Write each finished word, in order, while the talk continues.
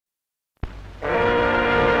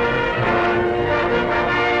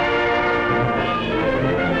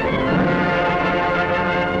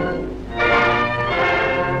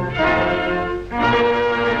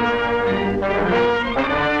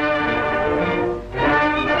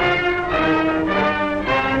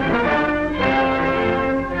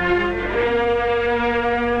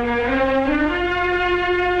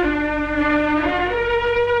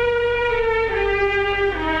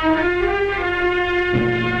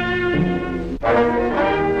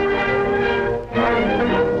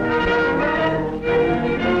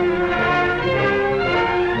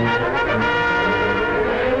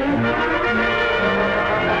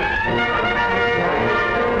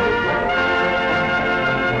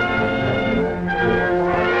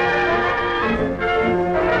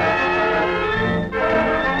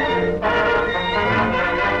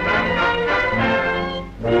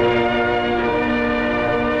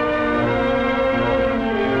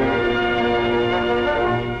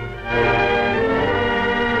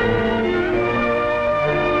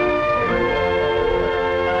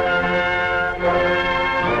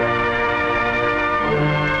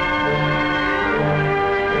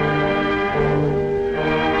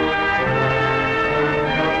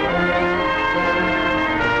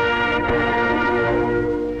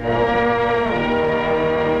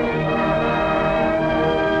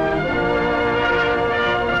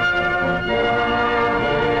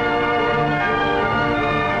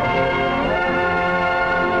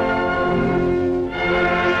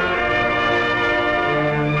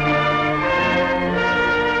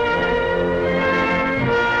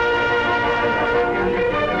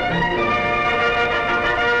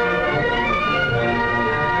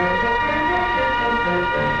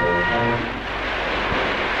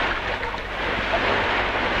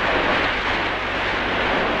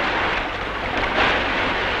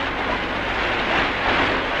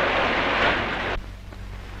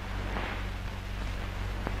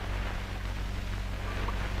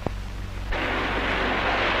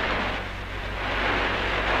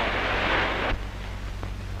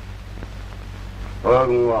我が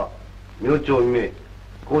軍は命を未明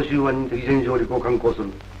甲州湾に敵地に上陸を敢行する。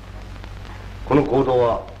この行動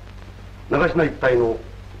は長品一帯の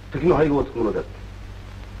敵の背後をつくものであって、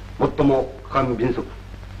最も果敢敏速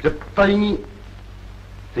絶対に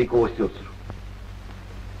成功を必要とする。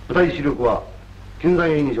部隊主力は近山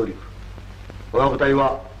営に上陸。我が部隊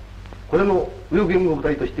はこれの右翼援護部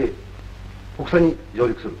隊として北佐に上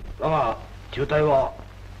陸する。我が中隊は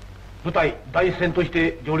部隊第一線とし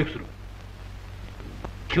て上陸する。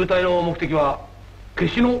中隊の目的は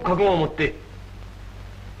決死の覚悟を持って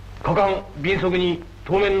果敢敏速に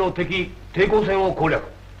当面の敵抵抗戦を攻略、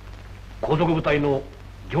後続部隊の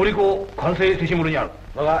上陸を完成せしむるにある。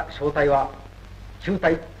我が小隊は中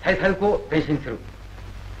隊最左翼を前進する。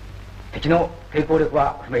敵の抵抗力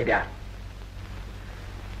は不明である。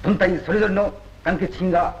分隊それぞれの団結心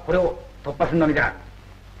がこれを突破するのみである。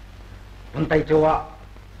分隊長は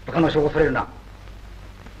部下の将を恐れるな。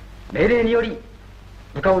命令により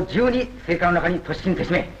部下を自由に聖火の中に突進せ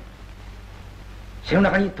しめ、死の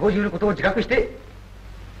中に投じることを自覚して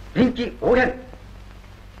臨機応変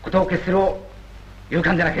ことを決するを勇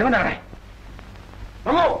敢でなければならない。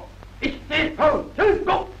番号1、2、3、4、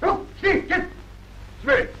5、6、7、8。締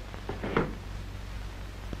め。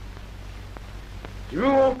自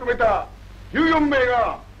分を含めた14名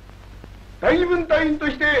が第二分隊員と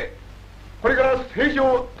してこれから生死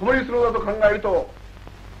を共にするのだと考えると、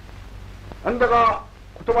なんだか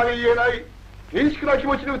言葉に言えない厳粛な気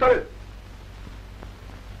持ちで打たれる。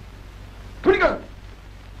とにかく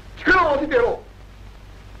力を合わせてやろ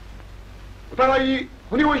う。お互いに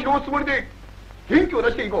骨を拾うつもりで元気を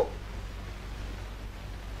出していこ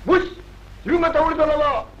う。もし自分が倒れたなら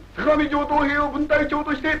ば相模上等兵を分隊長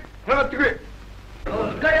として戦ってくれ。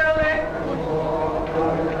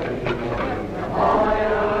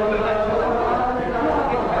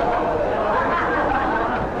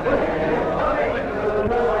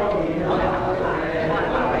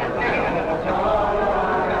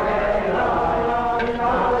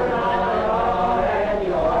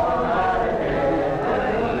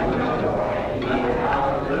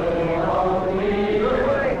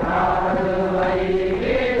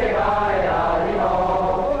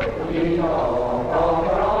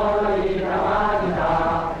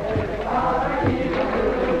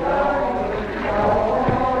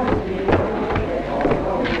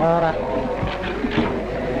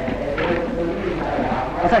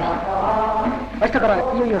明日からい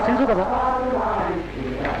よいよ戦争だぞ。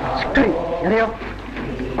しっかりやれよ。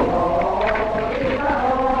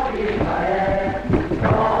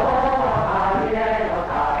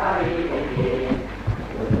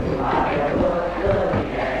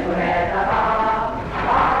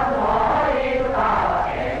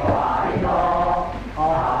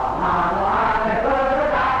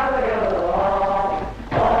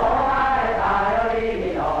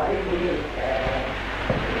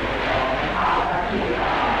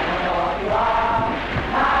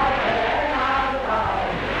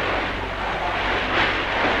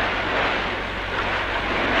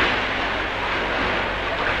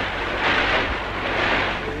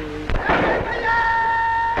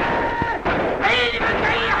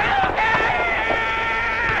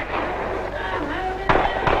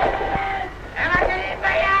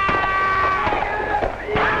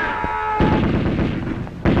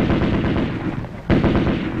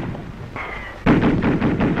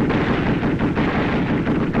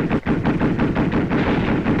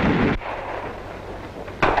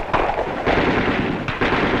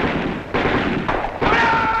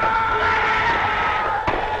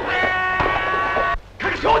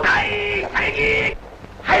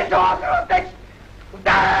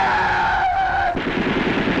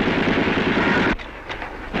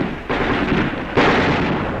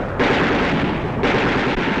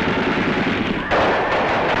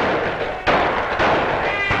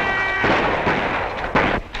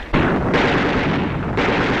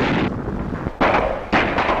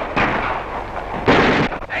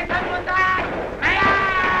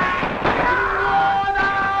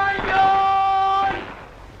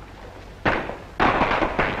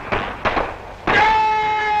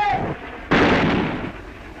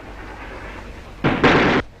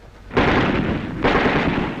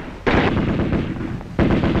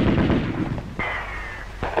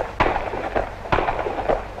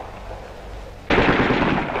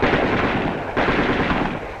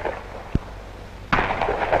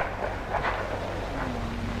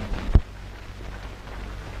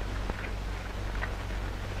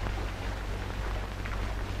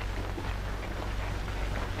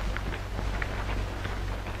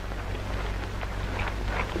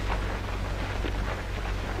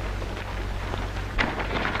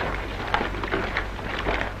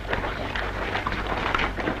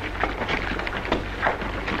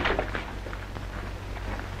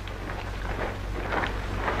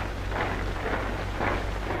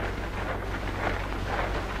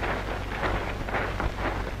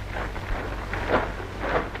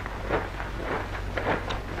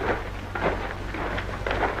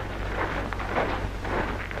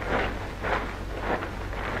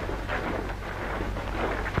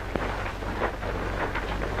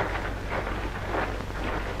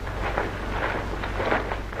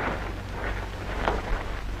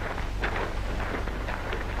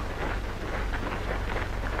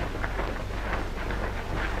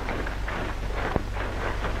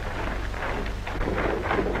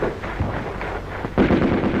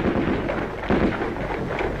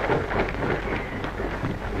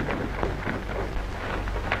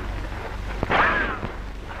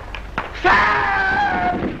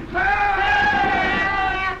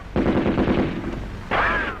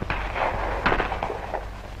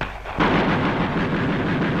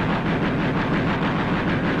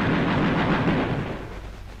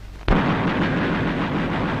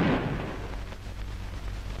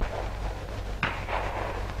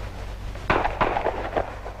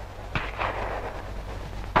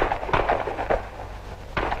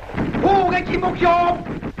期目標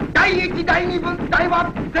第1第2分隊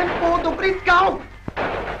は前方独立化を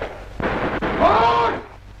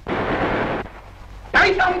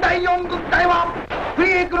第3第4分隊はフ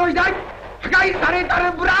リエクの時代破壊され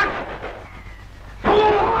たるブラック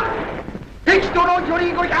敵との距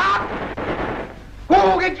離500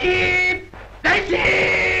攻撃前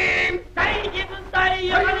進第1分隊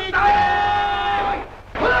より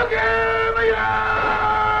このゲームや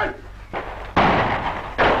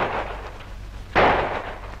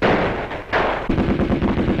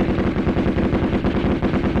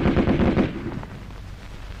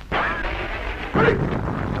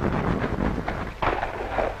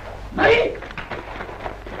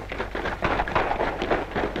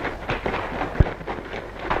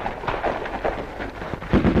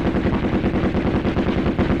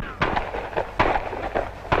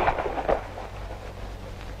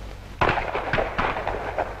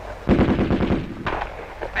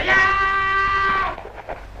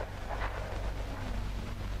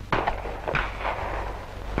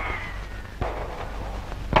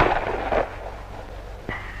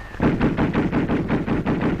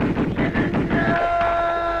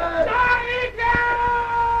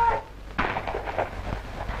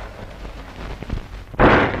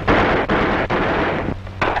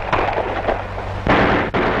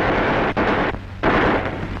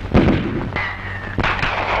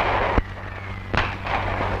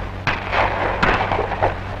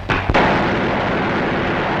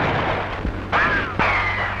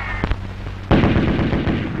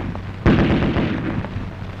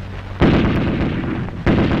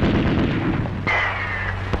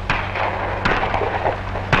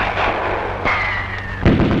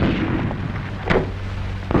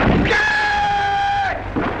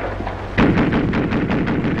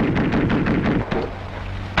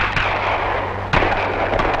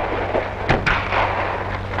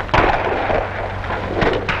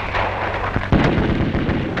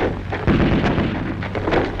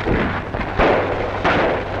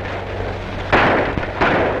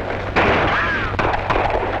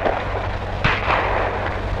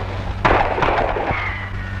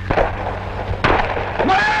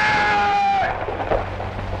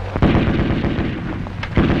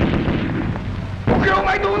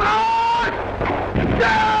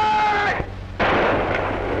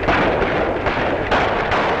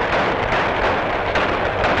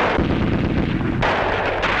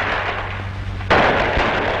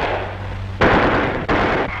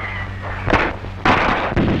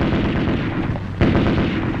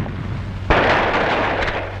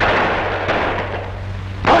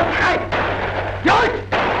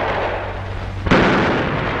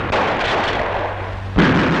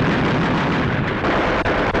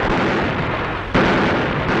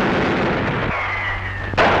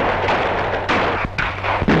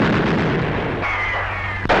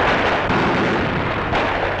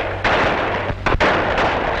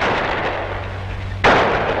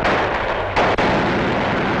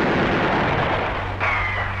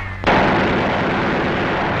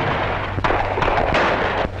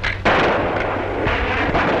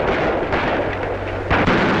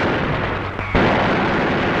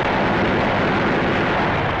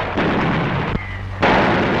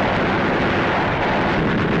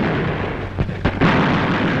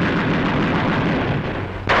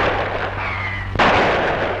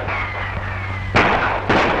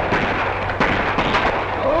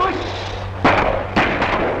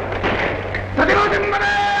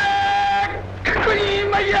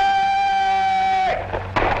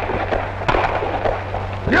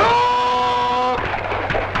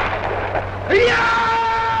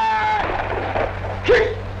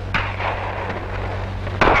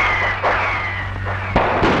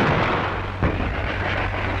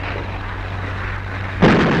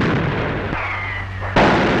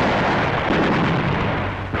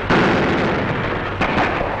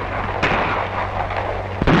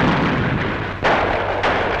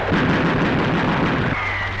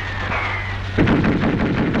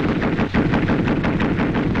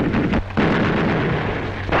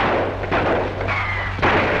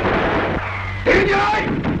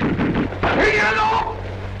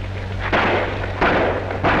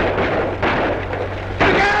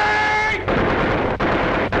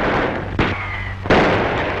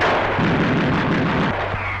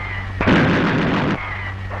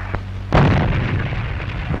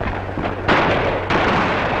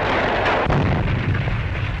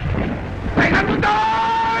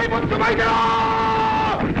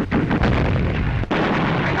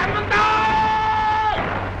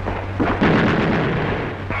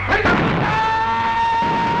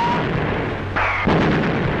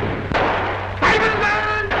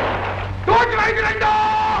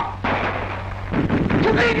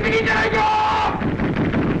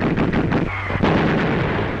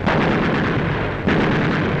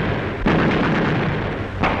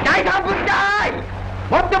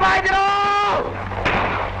もっと前出ろ。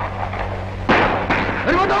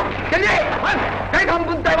乗り物出て第3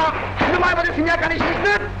分隊は橋の前まで速やかに進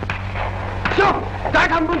出。師匠、第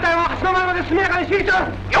3分隊は橋の前まで速やかに進出。よし、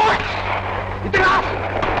行ってきます。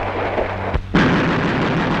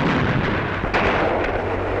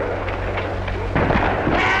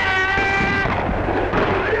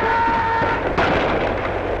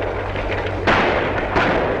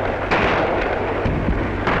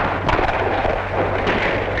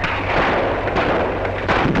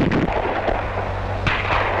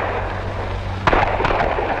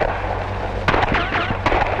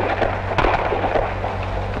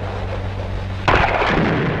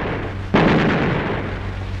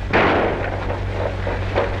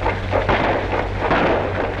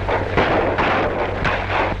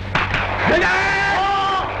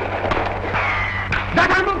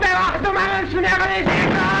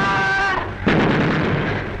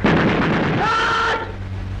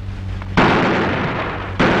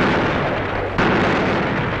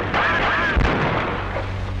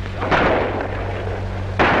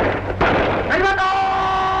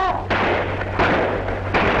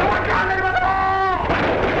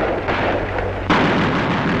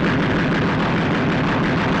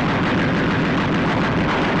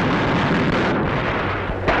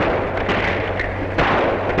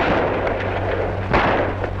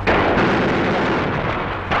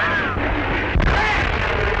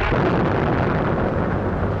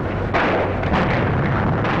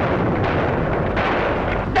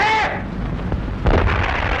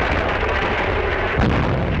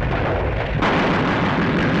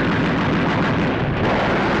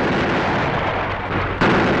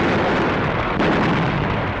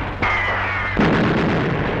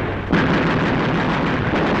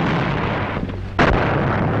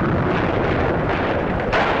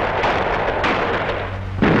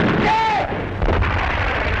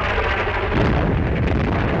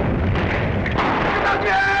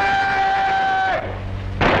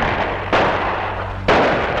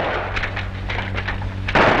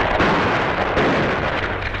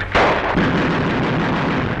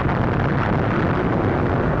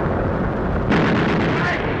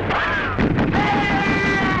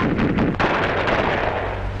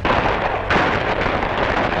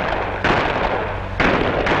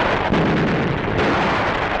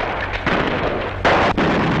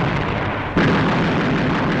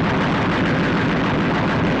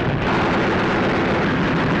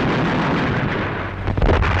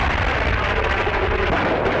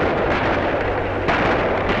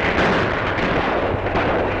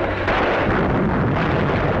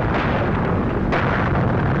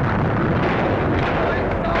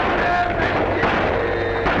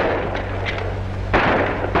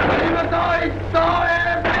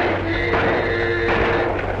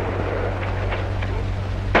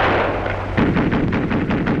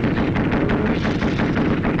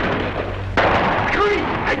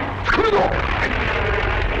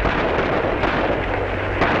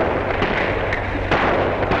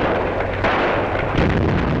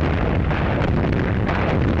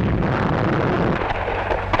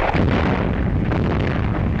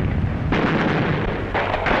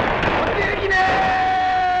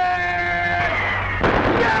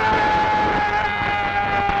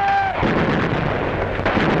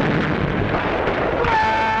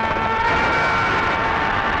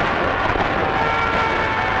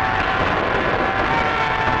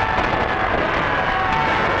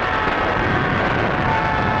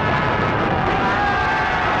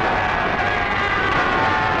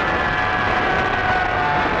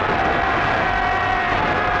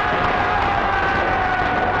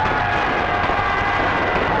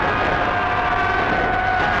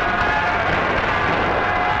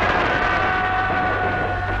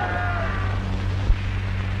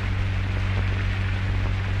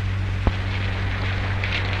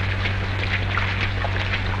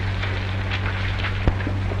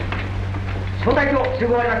小隊長集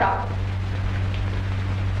合終わりました。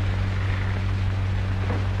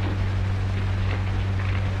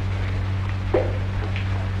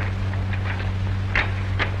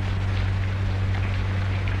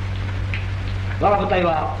我が部隊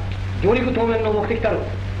は上陸当面の目的たる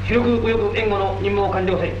主力右翼援護の任務を完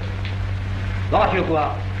了せり、我が主力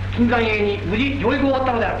は近山営に無事上陸を終わっ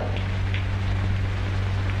たのである。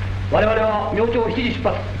我々は明朝7時出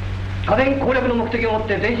発、河川攻略の目的をもっ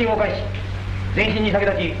て前進を開始。前進に先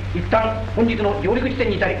立ち一旦本日の上陸地点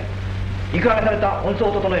に至り、陸揚げされた本装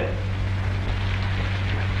を整える。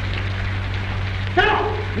さあ、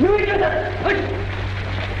無理巡査、はい。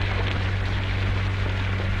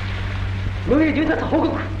無理巡査報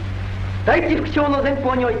告。第一副将の前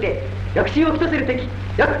方において躍進を期とする敵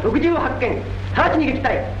約60を発見、直ちに撃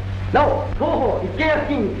退。なお双方一見や付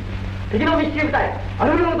近に敵の密集部隊ア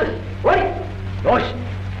ルブルの落とし終わり。よし。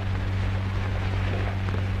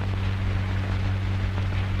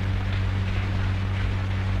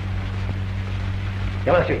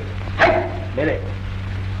山田主任。はい。命令。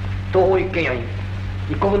東方一軒家に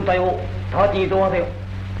一個分隊を直ちに移動せよ。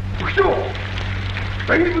副長、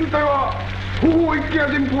第二分隊は東方一軒家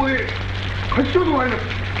前方で勝ちとなりま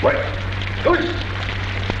す。はい。よし。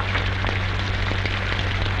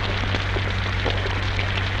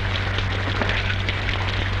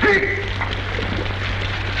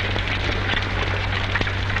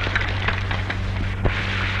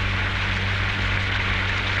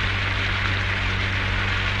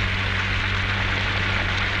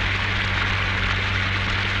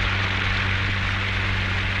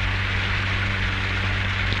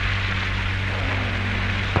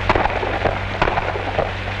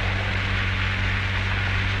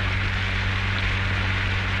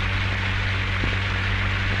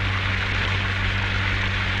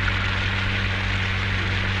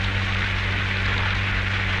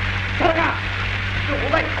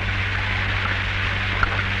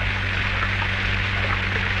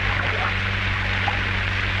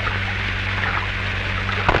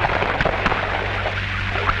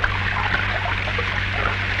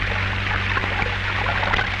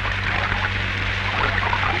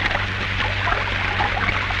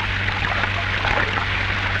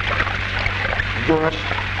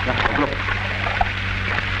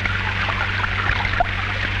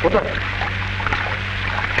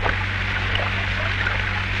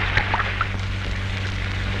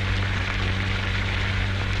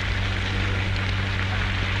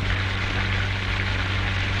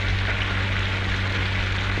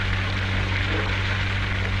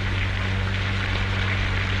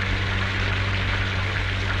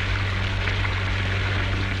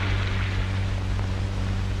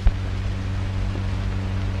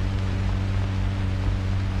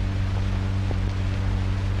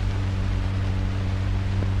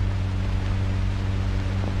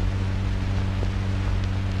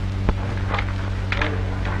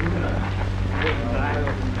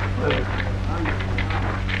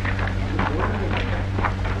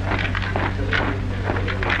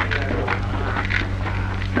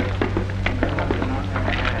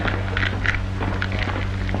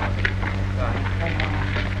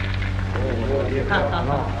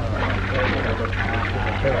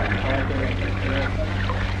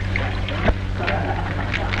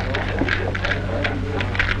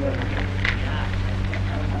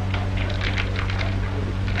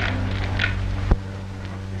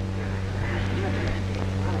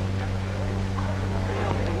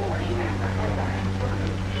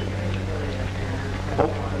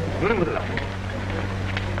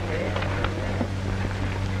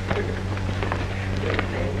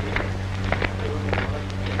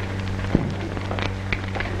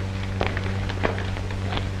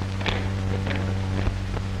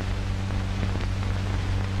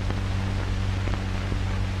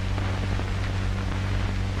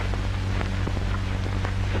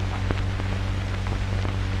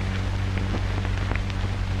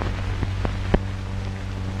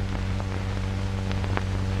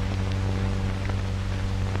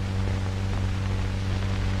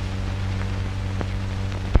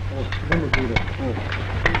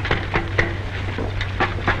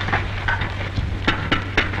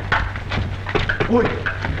おい、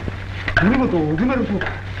国本をうずめるそうだ。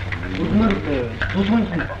うずめるって塗装に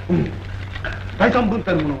するのか。うん。第三分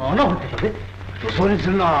隊の者が穴を掘ってたぜ。塗装にす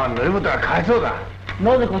るのは則本がかわいそうだ。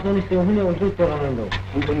なぜ仮装にして船を一つ取らないんだろう。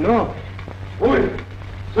本当にな。おい、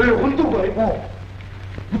それ本当かい？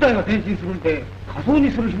部隊が転身するんで仮装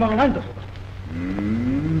にする暇がないんだそうだ。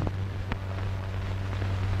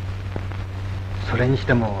それにし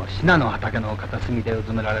ても信濃畑の片隅でう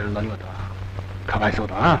ずめられる則本はかわいそう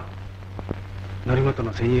だな。則本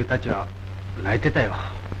の戦友たちは泣いてたよ。かわ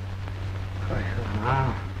いそうだ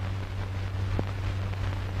な。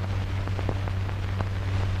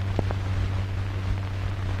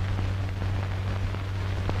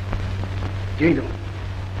ジュイ殿、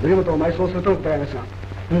則本を埋葬するとのことでありますが。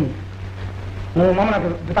もう間もなく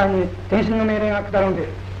部隊に転身の命令が下るので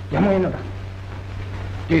やむを得んのだ。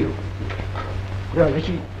ジュイ殿、これはぜ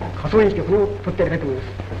ひ仮装にして骨を取ってやりたいと思います。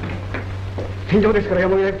戦場ですからや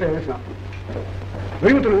むを得ないことでありますが、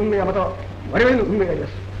則本の運命はまた我々の運命がありま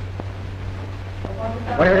す。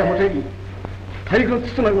我々はもとより大陸の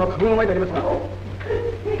父となるのは覚悟の前でありますが、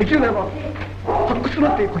できるならば発掘と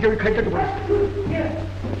なって故郷に帰りたいところです。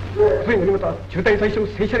そういう則本は中隊最初の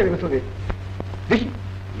戦車でありますので、ぜひ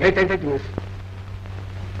やりたいと思います。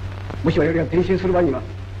もし我々が転身する場合には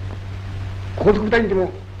後続部隊にで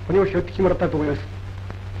も骨を拾ってきてもらったと思います。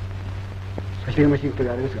差し出がましいことで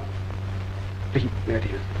ありますが、ぜひお願いで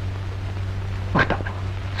きます。分かっ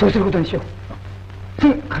た。そうすることにしよう。す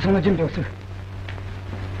ぐ火葬の準備をする。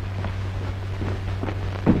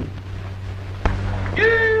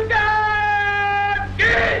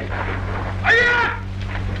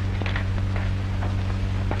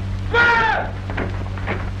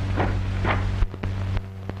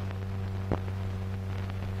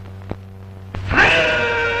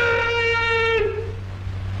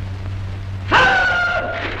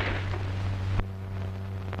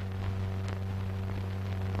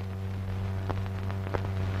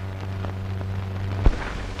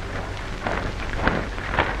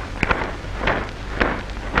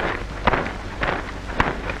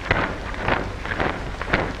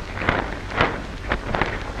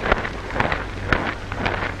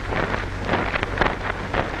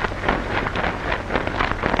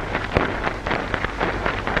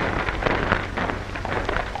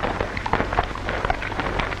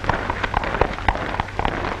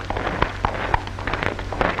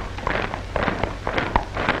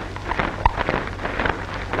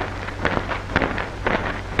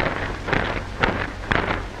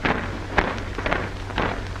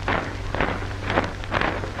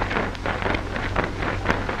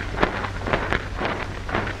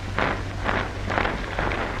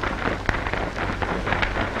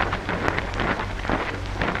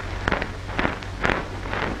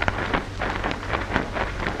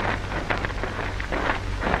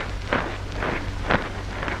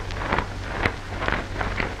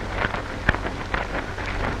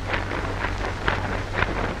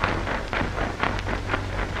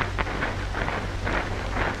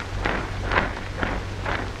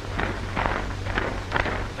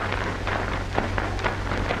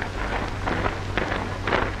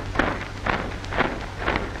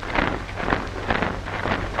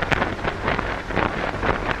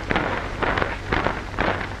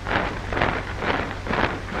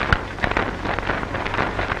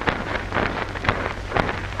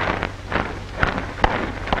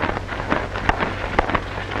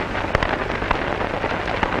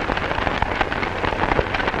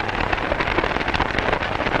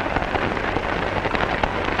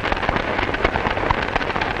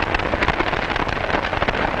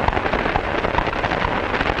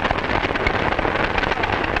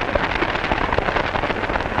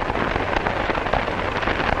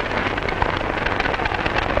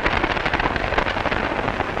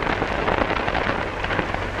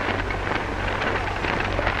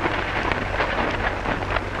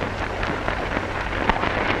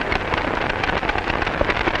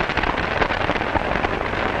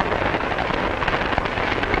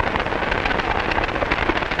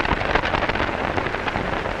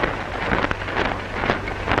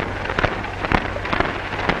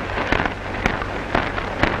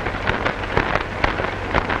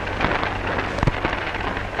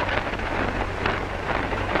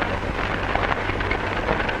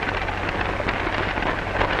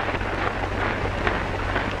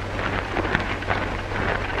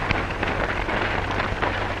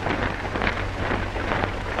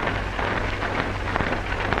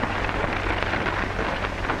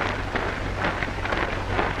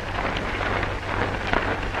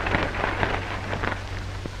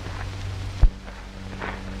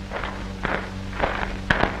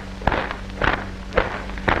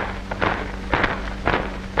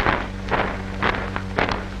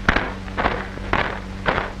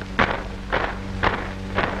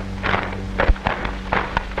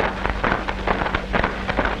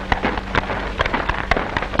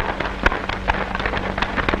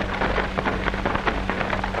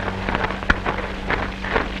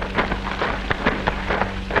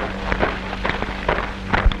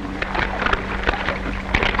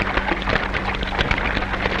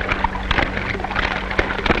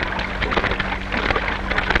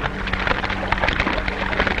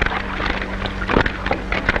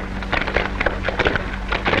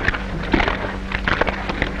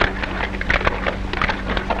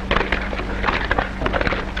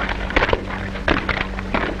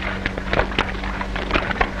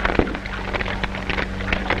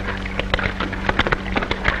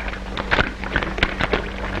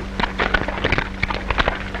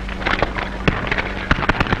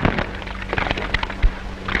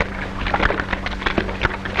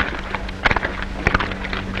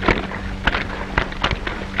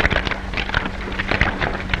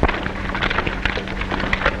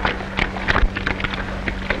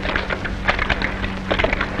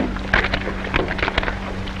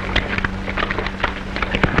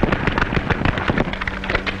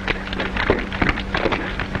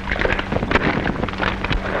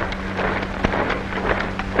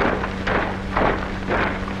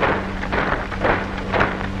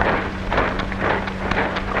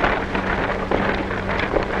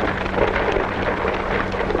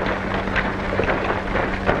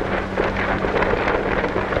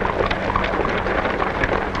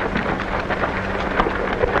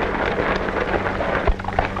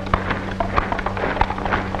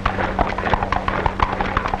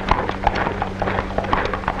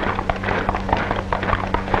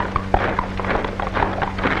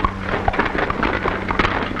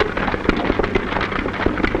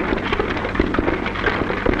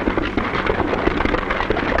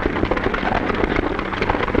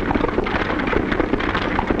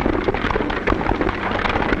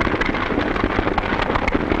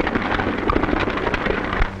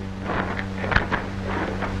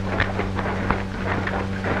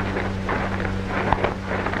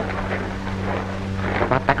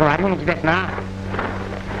く悪い道ですな。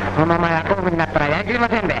このまま夜行部になったらやりきれま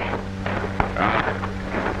せんで。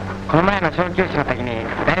この前の小休止の時に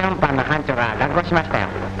第4班の班長が落語しましたよ。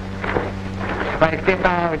そこへ行くと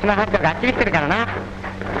うちの班長があっちりしてるからな、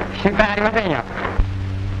心配ありませんよ。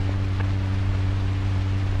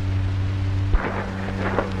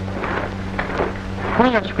今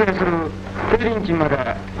夜宿営する定林地まで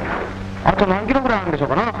あと何キロぐらいあるんでしょう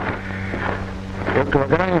かな。よくわ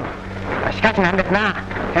からんよ。しかしなんですな、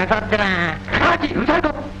戦争ってな。あっちうるさいと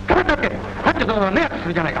止まったって班長と迷惑す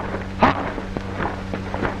るじゃないか。はっ、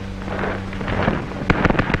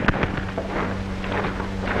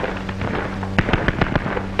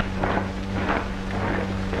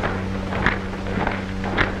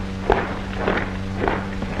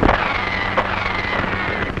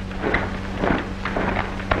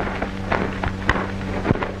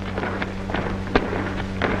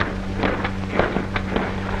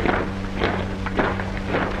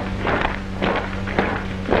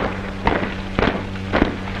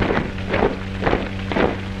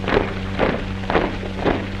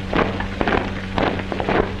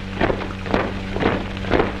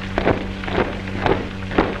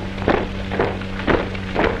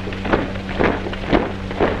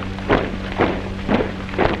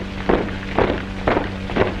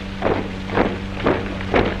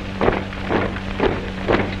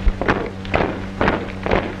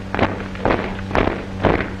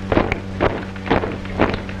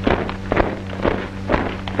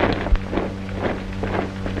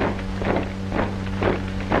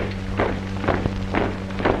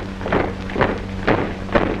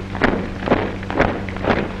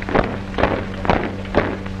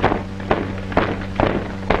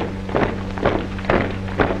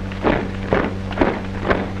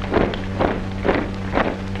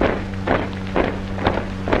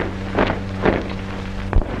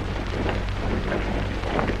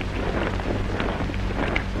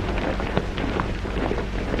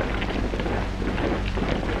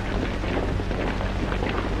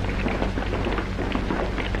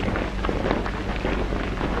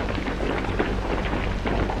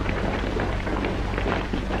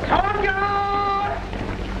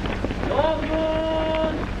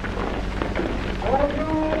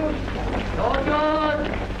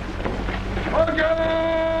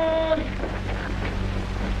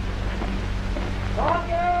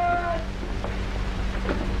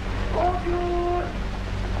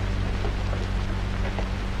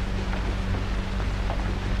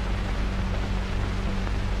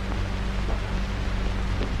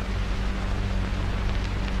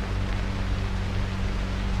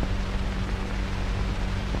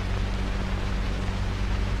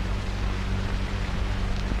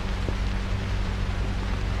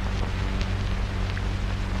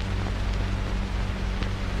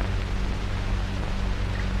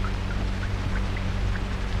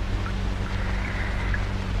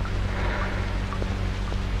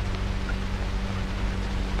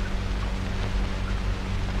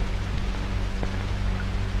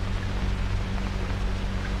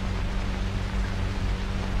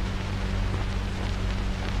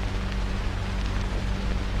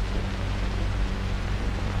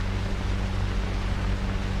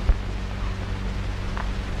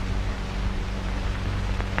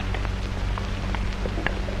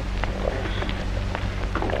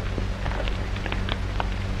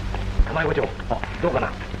玉井伍長、どうか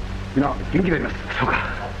な。みんな元気であります。そうか、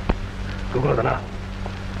ご苦労だな。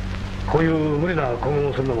こういう無理な行軍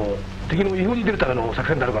をするのも敵の違法に出るための作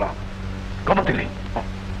戦になるから頑張ってくれ。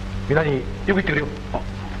みんなによく言ってくれよ。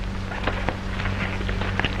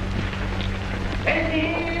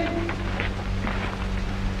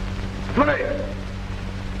すまない。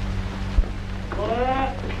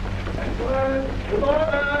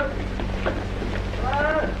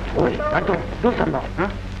おいナイト、どうしたんだ。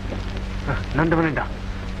なんでもないんだ。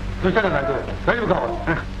どうしたんだナイト、大丈夫か。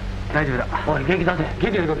大丈夫だ。おい元気出せ。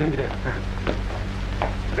元気だよ元気だよ。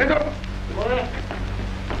レンド元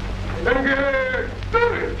気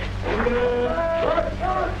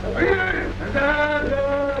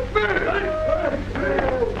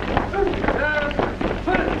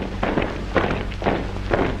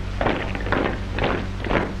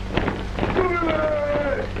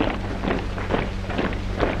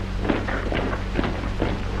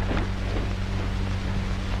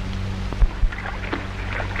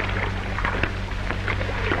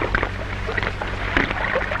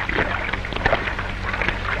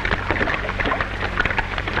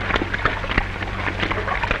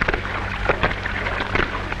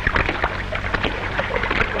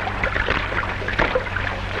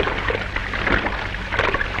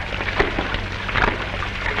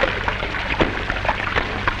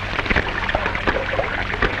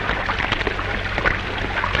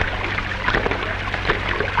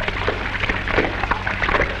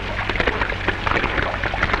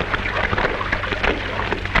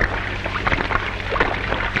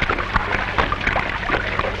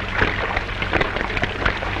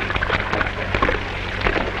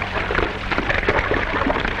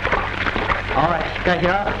かし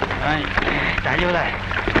よ。はい、大丈夫だ。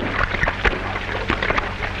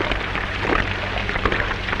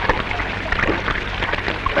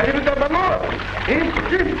大丈夫だ、番号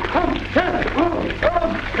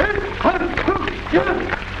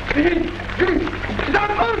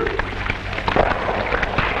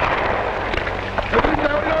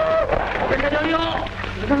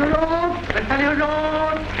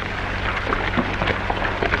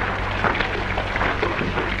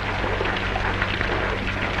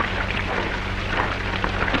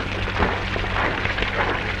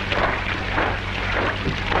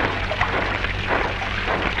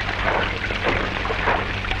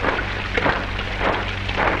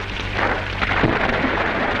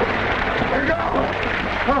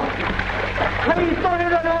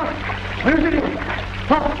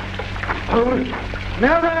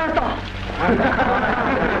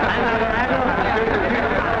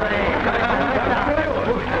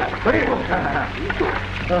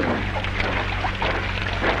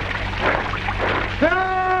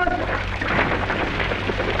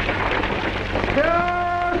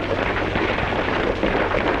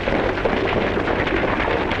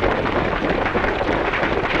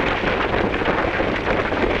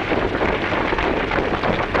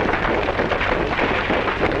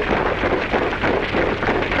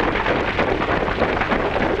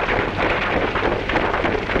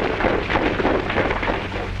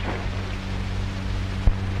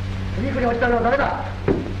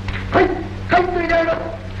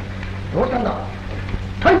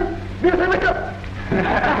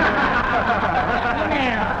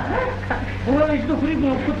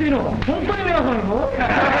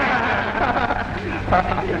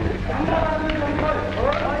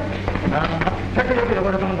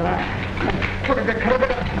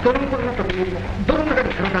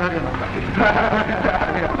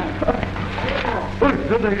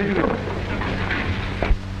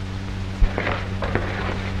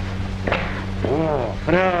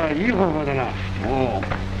それはいい方法だな。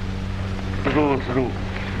どうする？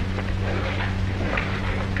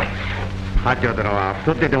八丁殿は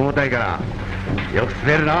太ってて重たいからよく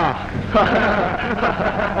滑るな。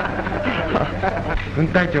軍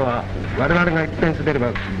隊長は我々が1遍滑れ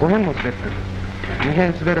ば5遍も滑ってる。2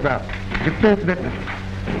遍滑れば10遍滑ってる。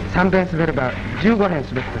3遍滑れば15遍滑っ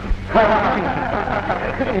てる。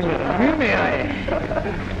夢やい。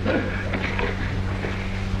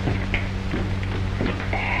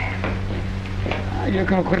よ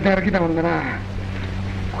くもこれで歩きたもんだな。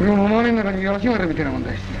これも物の中に吉原みたいなもん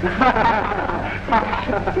だし。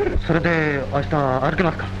それで明日歩け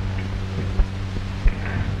ますか？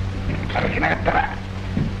歩けなかったら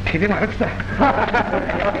手でも歩くさ。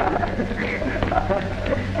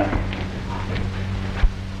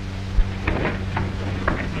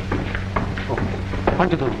班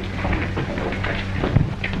長殿。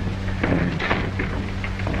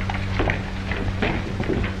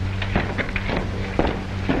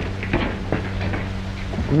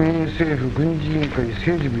国民政府軍事委員会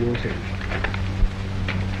政治部要請。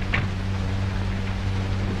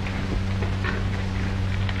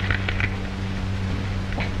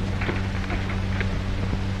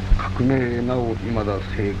革命なお未だ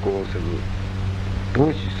成功せず、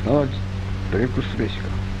同志すなわち努力すべしか。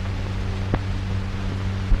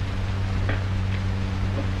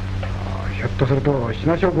ひょっとすると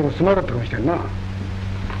品将軍の妻だったかもしれんな。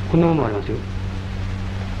こんなものもありますよ。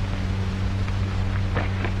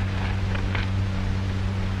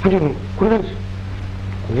班長君、これなんです。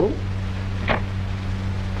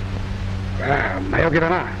ああ、魔除けだ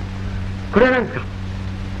な。これは何ですか？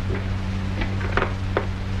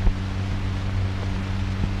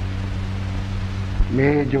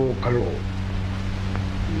名城家老。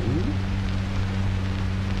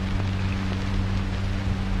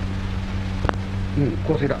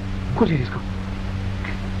香水だ。香水ですか？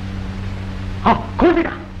あ、香水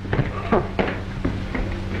だ。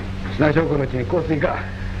品将軍のうちに香水か。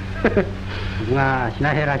まあ品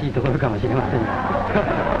兵らしいところかもしれません。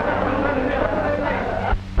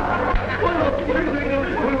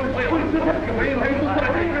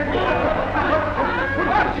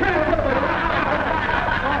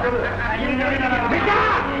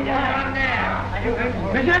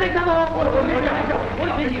召し上がってきたぞ。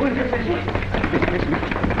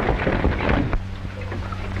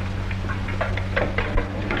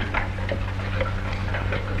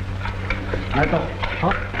あれと、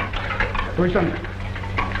どうしたんだ。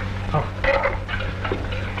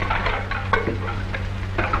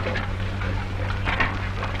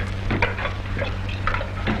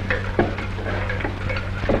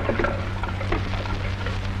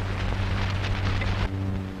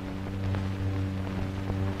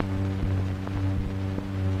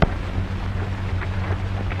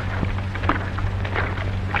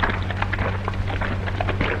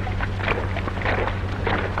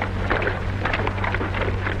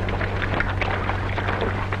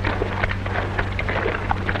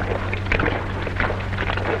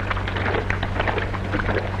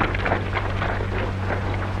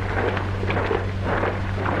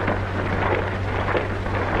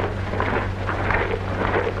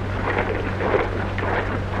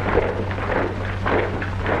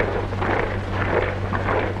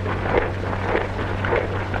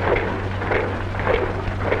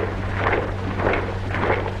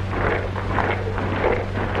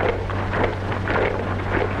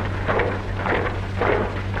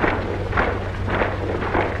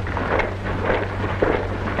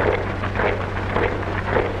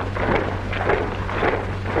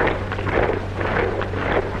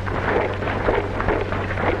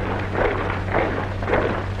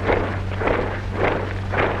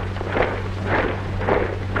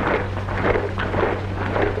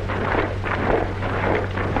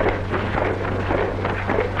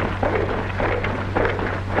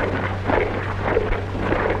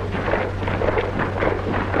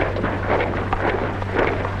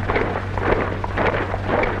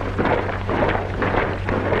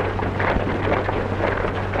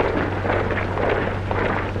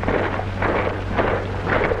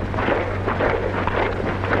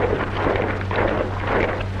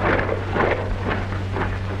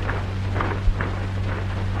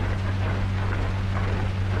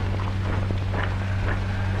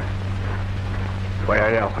我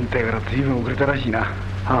々は本体から随分遅れたらしいな。あ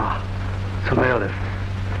あ、そのようで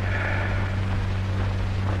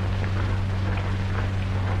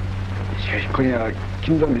す。しかし今夜は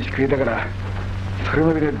金山で宿営だから、それ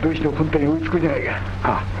まででどうしても本体に追いつくんじゃないか。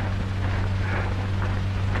ああ。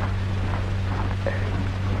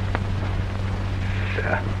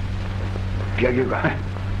さあ出かけようか。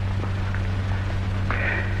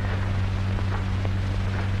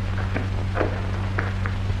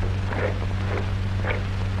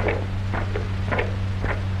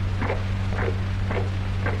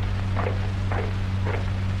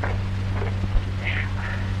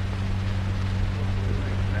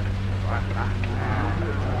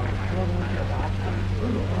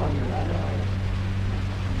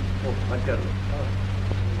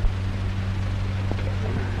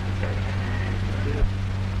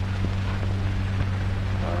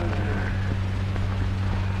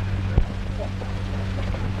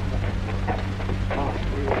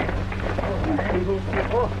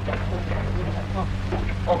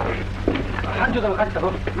班長殿帰ってきた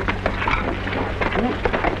ぞ。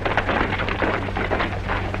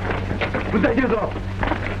部隊長殿、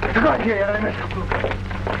高橋がやられました。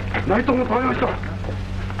内藤も倒れました。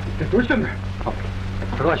どうしてんだよ。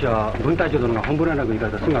高橋は分隊長殿が本部連絡に行か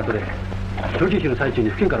れたすぐ後で長州の最中に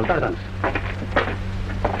付近から撃たれたんです。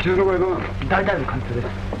傷の具合どうなの？大体の貫通です。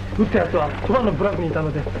撃ったやつはそばのブラックにいた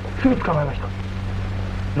のですぐ捕まえました。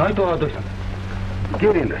内藤はどうしたんだ？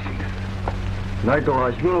ゲレンらしいんです。内藤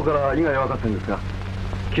は日頃から意外分かったんですが、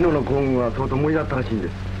昨日の行軍はとうとう無理だったらしいんで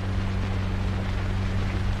す。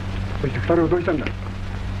そして二人をどうしたんだ？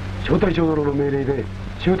小隊長殿の命令で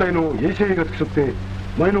中隊の衛生が付き添って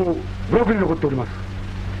前のブラックに残っております。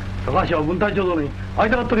高橋は分隊長殿に会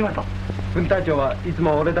いたがっておりました。分隊長はいつ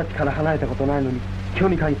も俺たちから離れたことないのに、今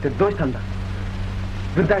日に限ってどうしたんだ。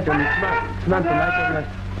分隊長にすまんと泣いておりまし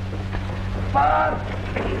た。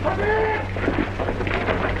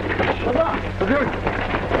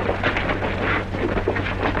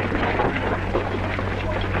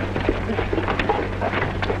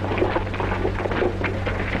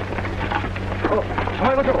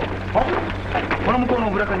玉井伍長、この向こうの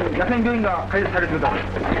村に野戦病院が開設されているだろう。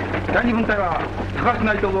第二分隊は高橋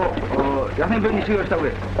内藤を野戦病院に収容した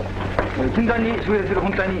上、近山に宿営する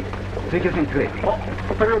本隊に追及せにしてくれ。二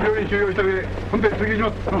人を病院に収容した上、本隊に追及し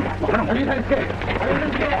ます。頼む。おじいさんにつけ。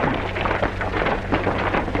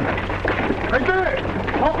入ってお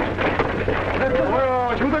前は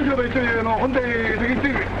小隊長と一緒に本隊に責任して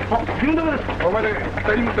くれ。自分だめです。お前で二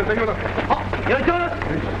人持って先ほど。よろしくお願いしま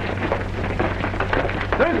す。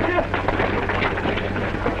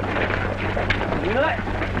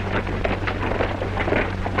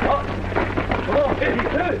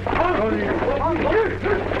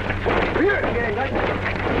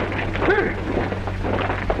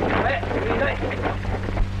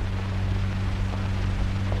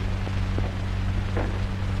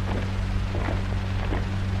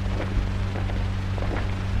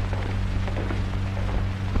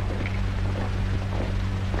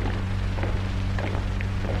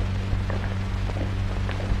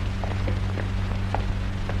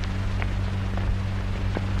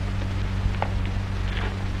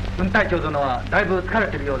分隊長殿はだいぶ疲れ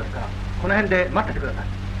ているようですから、この辺で待っててください。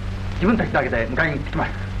自分たちだけで迎えに行ってきま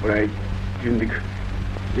す。はい、自分で行く。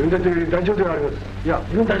自分たち大丈夫ではあります。いや、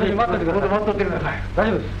自分たちに待っててください。待っとってください。大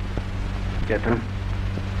丈夫です。じゃあ頼む。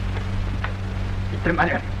行ってまい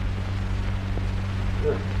ります。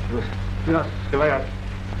行きます。手前や。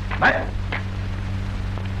前。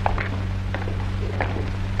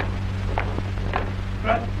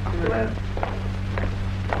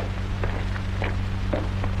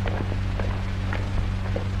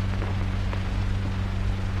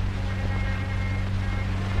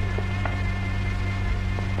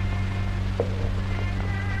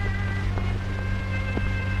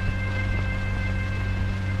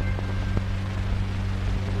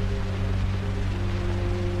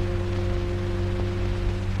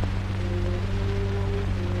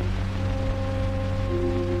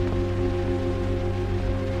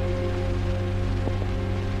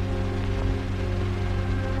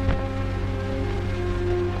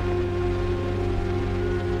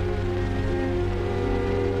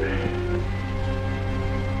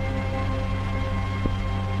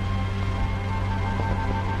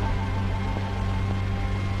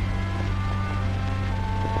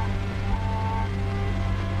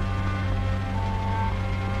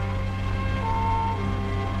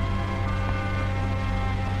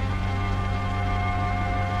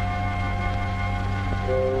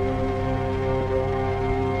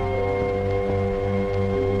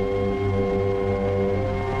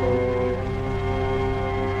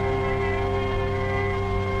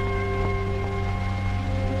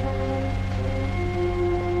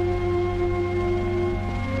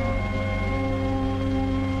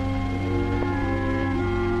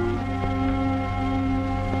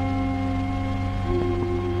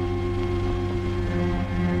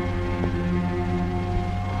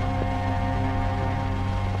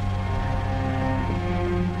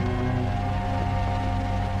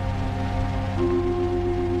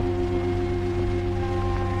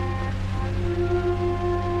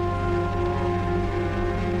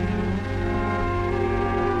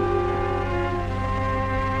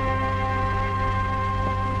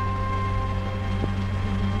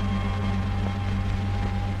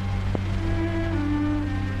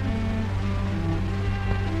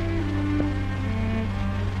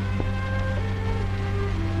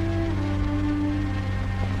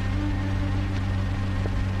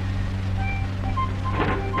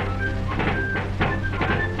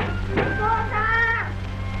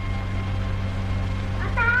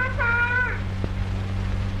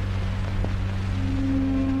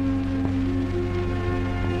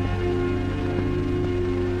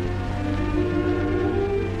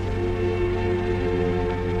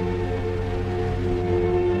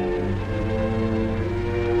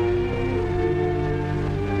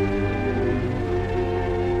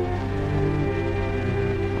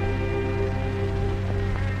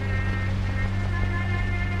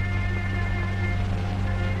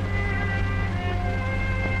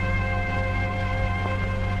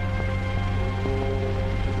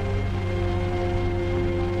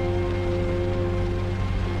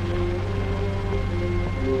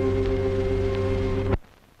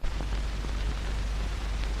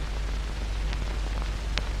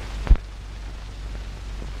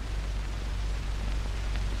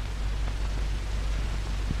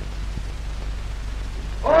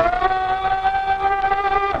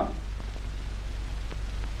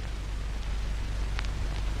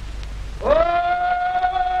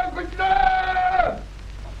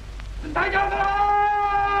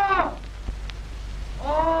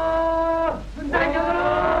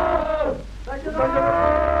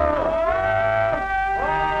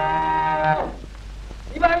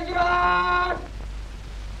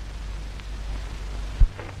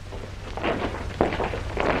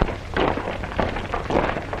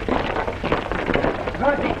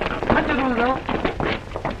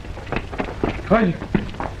大臣。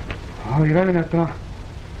ああ、偉い目にやったな。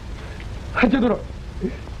班長殿。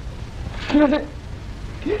すいません。す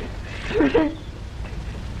いません。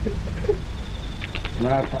ま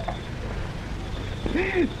た。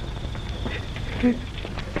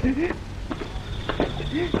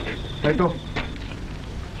斉藤、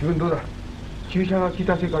気分どうだ？注射が効い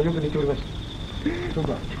たせいかよく寝ております。そう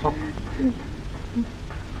か。行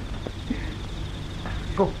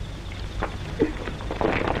こう。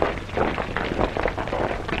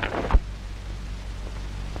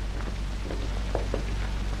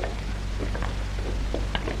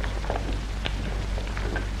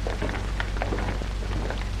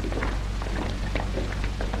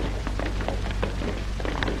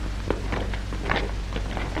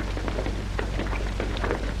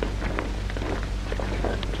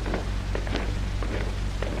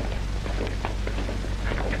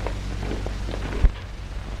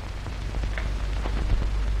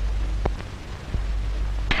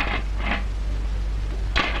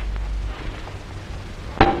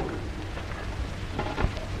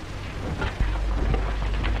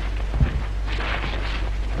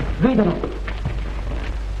ルイ殿。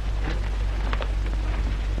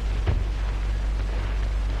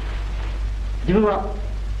自分は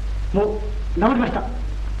もう治りました。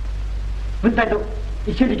軍隊と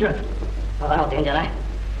一緒に行きます。バカなこと言うんじゃない。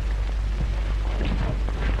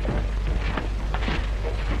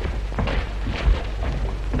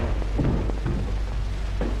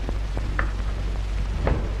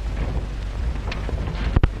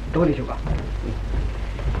どうでしょうか。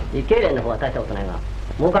胃痙攣の方は大したことないが、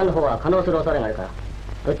猛漢の方は可能する恐れがあるから、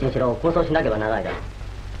どっちにしろ構想しなければならないだろう。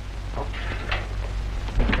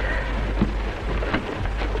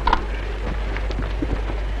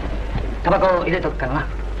タバコを入れとくからな。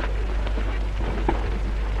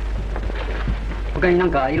他に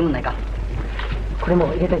何かいるもんないか。これも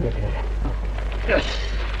入れといてやってください。よし。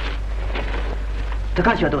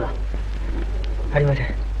高橋はどうだ？ありませ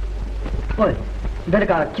ん。おい、誰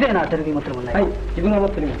か綺麗なテレビ持ってるもんないか。はい、自分が持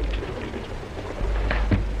ってるもん。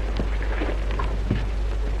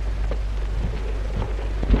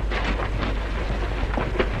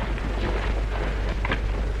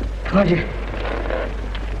高橋、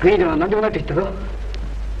グリードは何でもないって言ったぞ。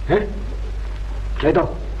え？斉藤、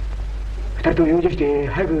二人とも養生して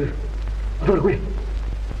早く後から来い。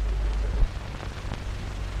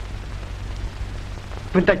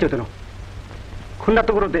分隊長殿、こんな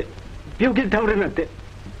ところで病気で倒れるなんて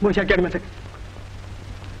申し訳ありません。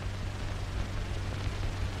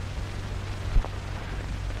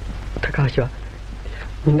高橋は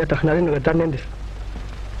みんなと離れるのが残念です。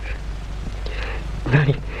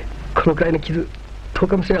何、このくらいの傷10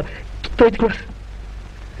日もすればきっと追いつきます。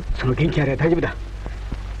その元気あれば大丈夫だ。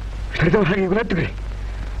二人とも早く良くなってくれ。き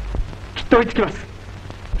っと追いつきます。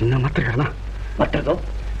みんな待ってるからな。待ってるぞ。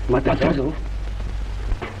待ってるぞ。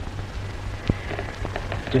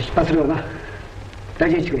じゃあ出発するよな。大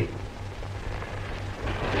事にしてくれ。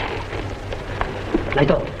ライ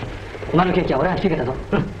ト、お前の元気は俺が引き受けたぞ。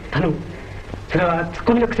うん、頼む。それはツッ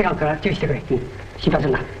コミの癖があるから注意してくれ。うん、心配す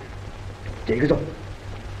るな。じゃあ行くぞ。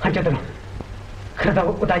班長殿、体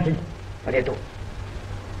をお大事に。ありがとう。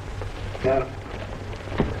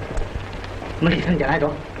無理するんじゃない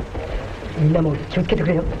ぞ。みんなも気をつけてく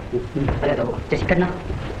れよ。うん、ありがとう。じゃあしっかりな。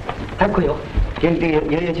早く来いよ。元気で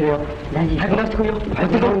余裕しろよ。大事に。早く直してこいよ。早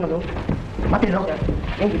く来いよ。待ってるぞ。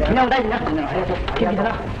元気だよ。みんなも大事にな。みんなもありがとう。元気だな。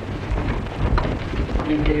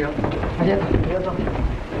元気でるよ。ありがとう。ありがとう。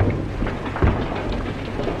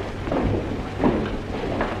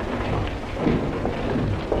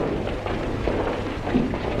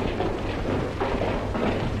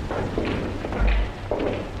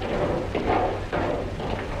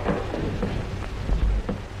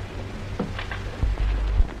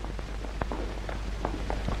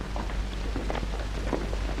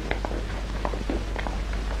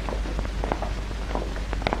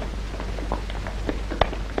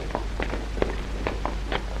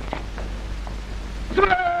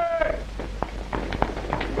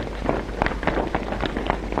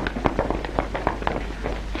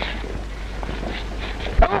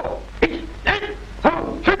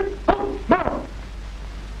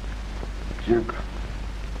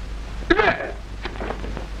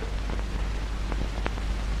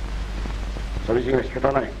寂しいが仕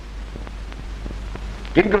方ない。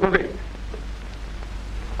元気を出せ。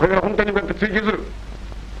これは本当に向かって追求する。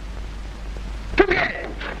気をつけ。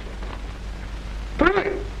取り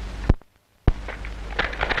組め。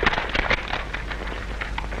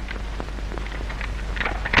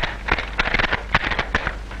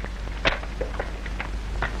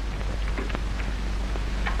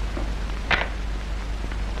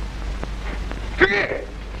け。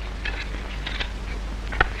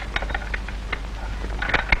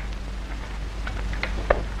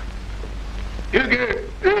ゆうけ、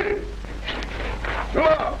ほら、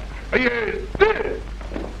はい、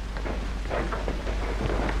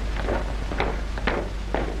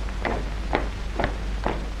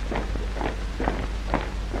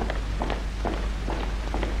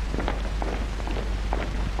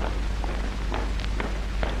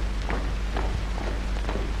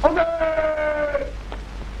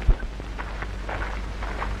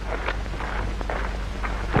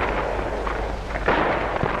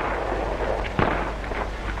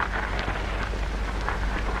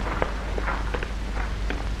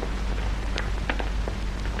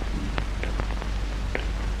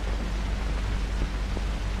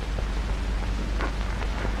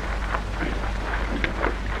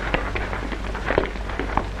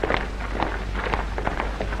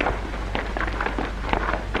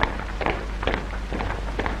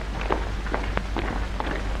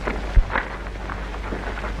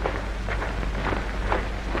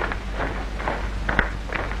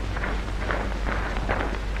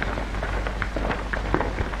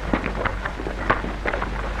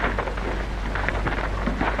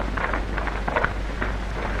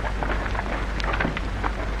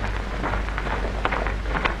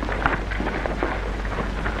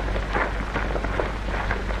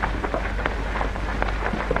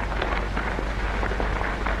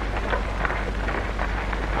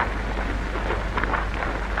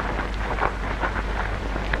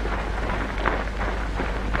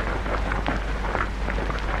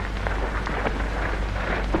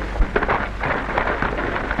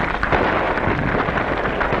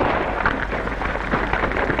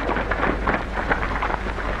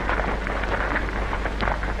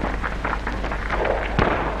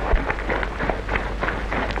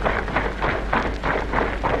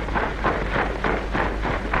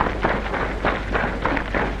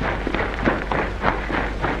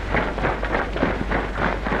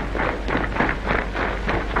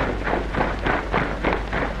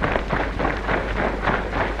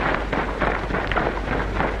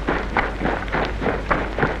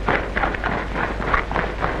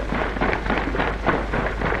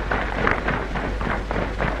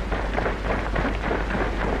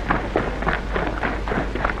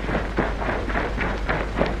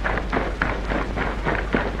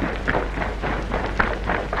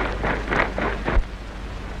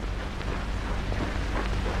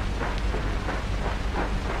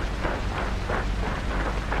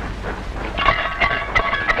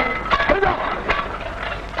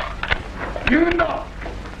遊軍だ。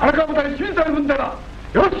荒川部隊新隊軍隊だ。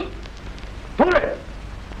よし、通れ。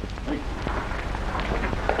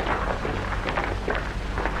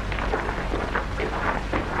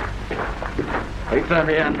あいつは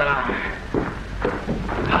名案だな。は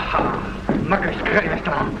は、うまく引っかかりまし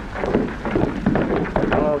たな。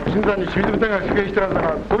金山に清水部隊が指揮してるはずだ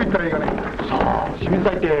が、どういったらいいかね。さあ、清水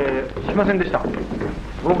隊って知りませんでした。そ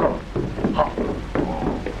うか。は。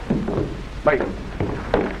まあいい。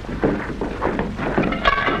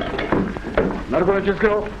なるほど、気をつけ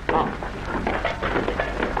ろ。あ。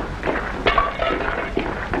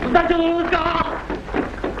部隊長どうですか。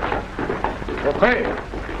おかえ。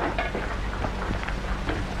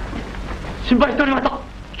心配しておりました。危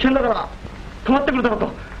険だから止まってくるだろう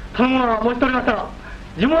と頼むのは申しておりましたが、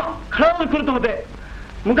自分は必ず来ると思って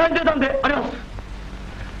迎えに出たんであります。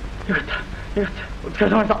よかったよかった、お疲れ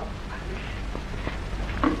様でした。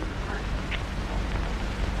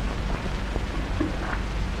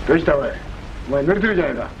どうしたおい、お前乗れてるじゃ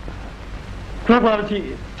ないか。クラブある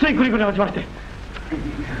し、ついクリクリ落ちまして。落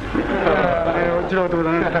ちる男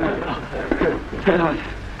だね。お疲れ様です。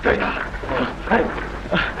どうした。はい、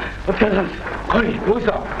お疲れ様です。はい、どうし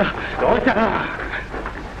た。どうしたな。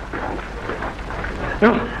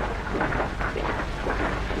よっ。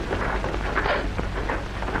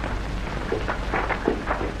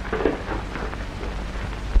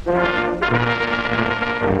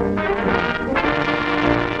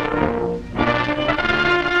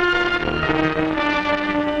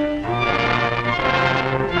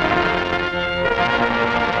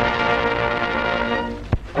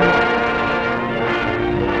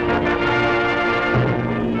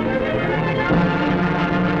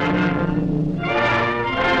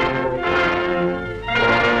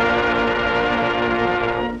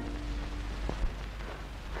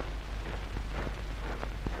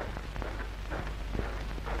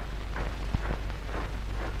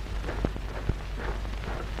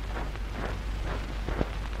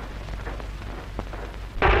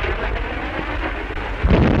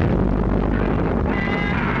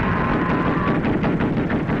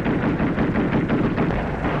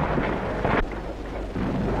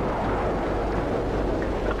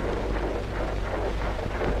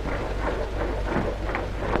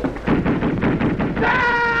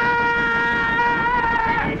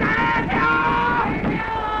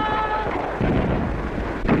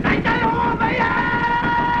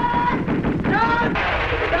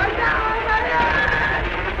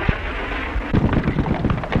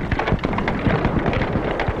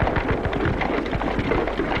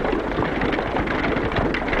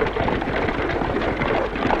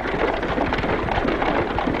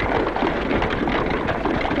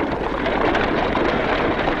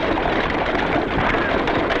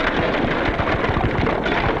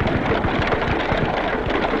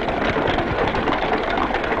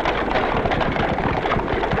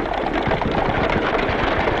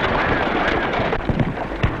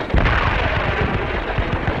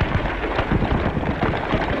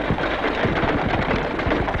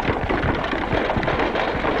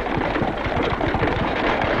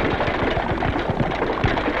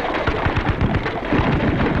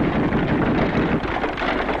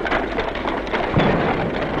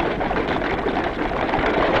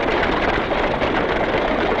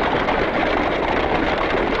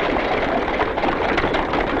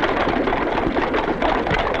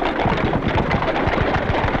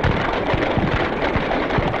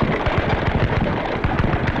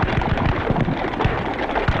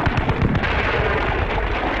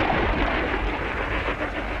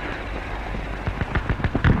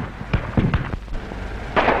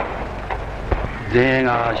前衛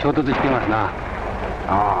が衝突していますな。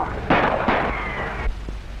ああ。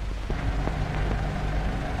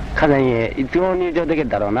火山へいつも入場できる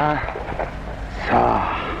だろうな。さ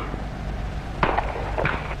あ。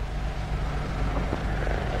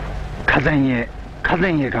火山へ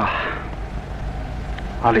か。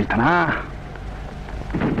歩いたな。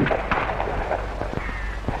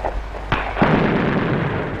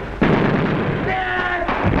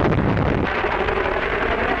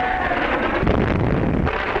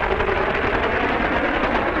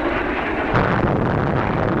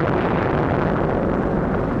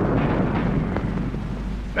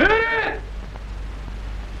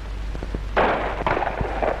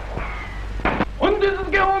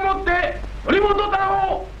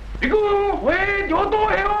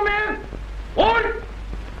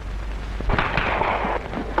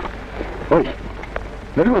おい、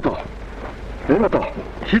成本、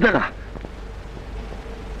聞いたか。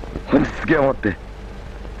本日付をもって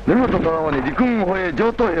成本と共に陸軍歩兵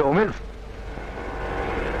上等兵を命ず。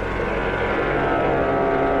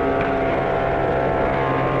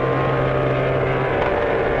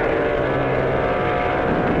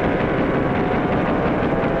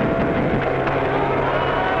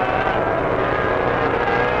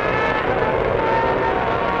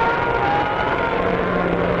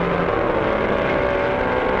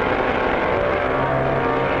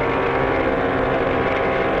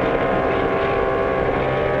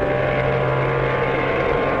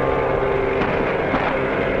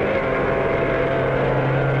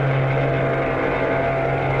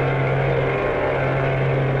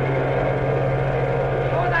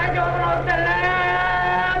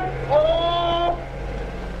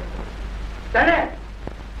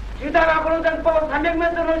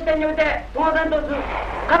の地点において東亜戦闘す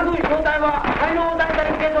各小隊は海能大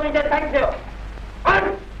隊系統にて待機せよ。ある。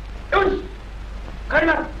よし、帰り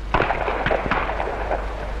ます。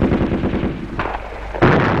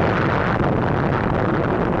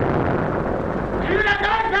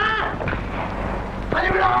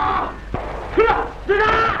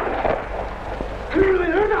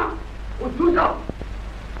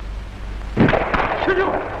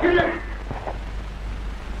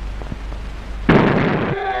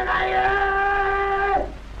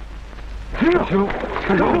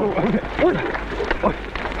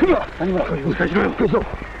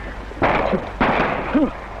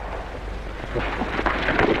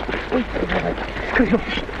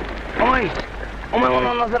お前も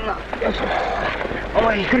乗せるな。お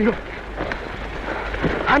前光よ。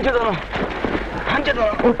班長殿。班長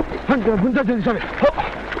は分隊長にしゃべる。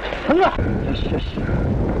そんな。よし。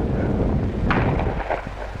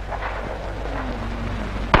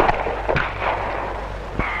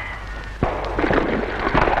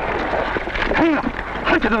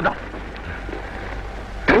班長殿だ。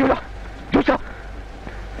どうした？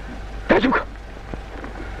大丈夫か？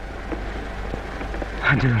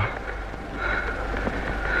班長殿。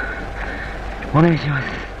お願いします。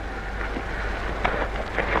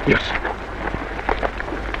よし。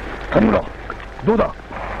谷村、どうだ？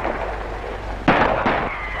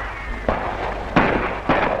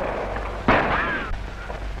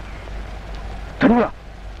谷村、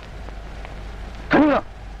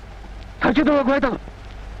隊長殿が加えたぞ。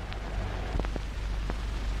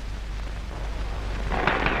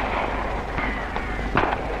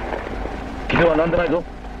傷はなんでないぞ。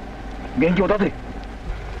元気を出せ。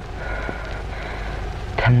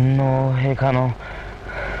天皇陛下の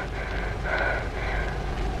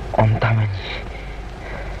御ために。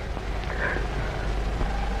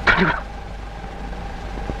谷村、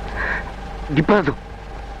立派だぞ。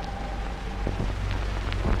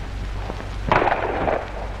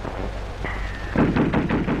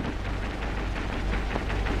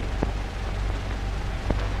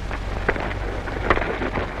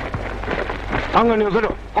案外に寄せ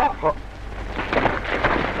ろ。は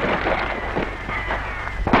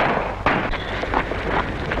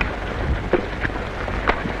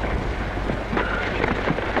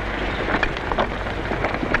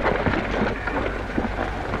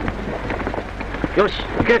よし、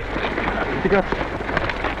行け。行ってきます。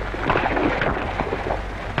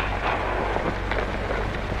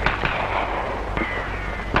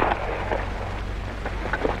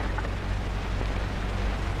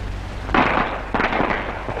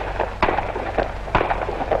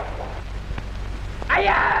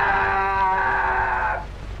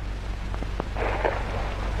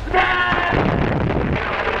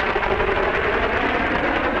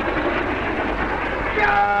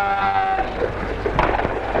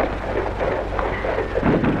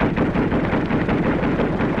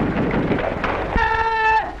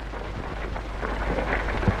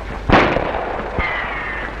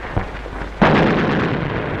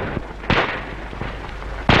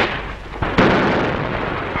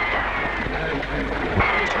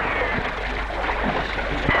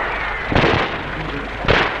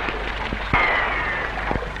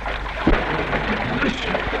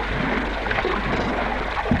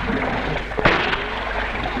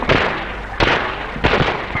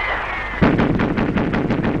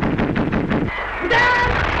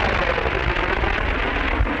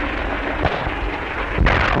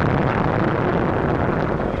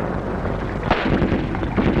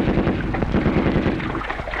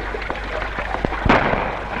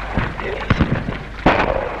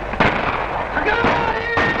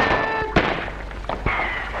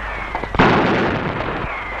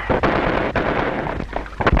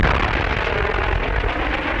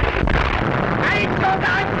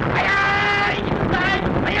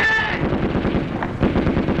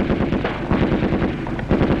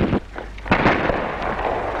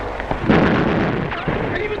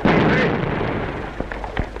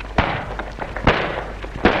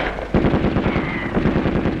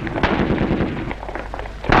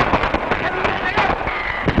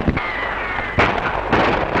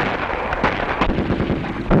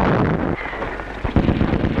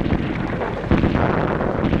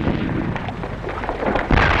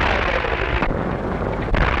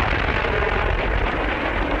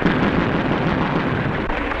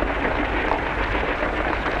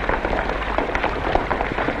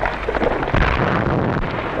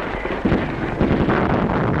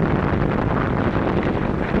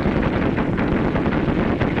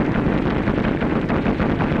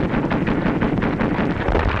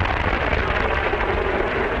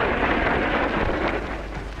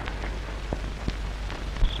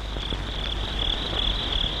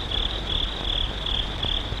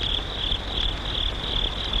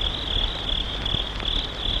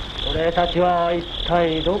俺たちは一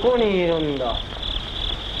体どこにいるんだ。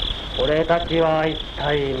俺たちは一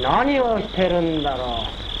体何をしてるんだろ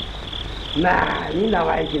う。なあに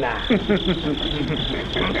生意気な。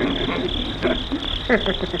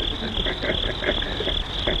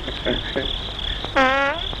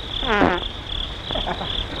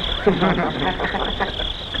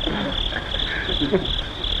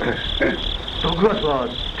6月は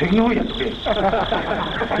敵の方やっとけ。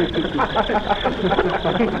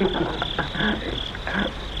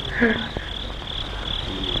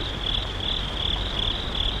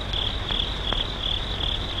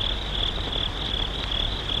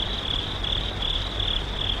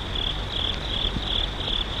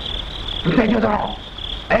部隊長殿、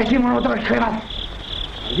怪しい物音が聞こえます。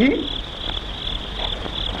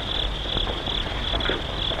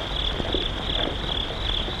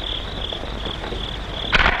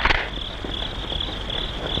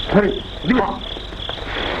はい、では。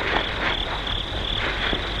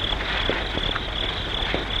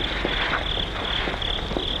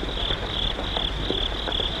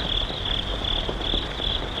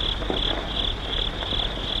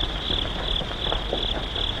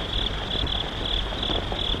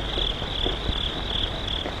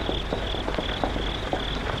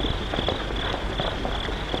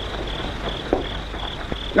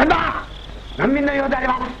なんだ、難民のようであり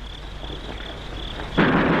ます。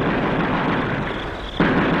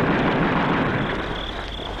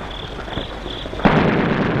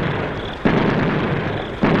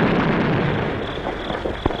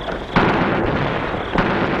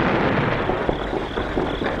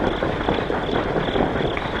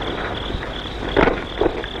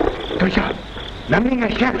どうしよう、難民が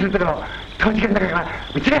飛躍するところ、当時間の中から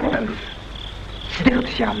撃ち返ったんです。素手をと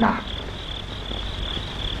しやがんな。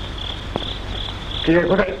きれい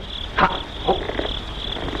これ。はっ、ほっ。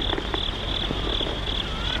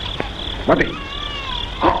待て。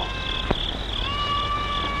はっ。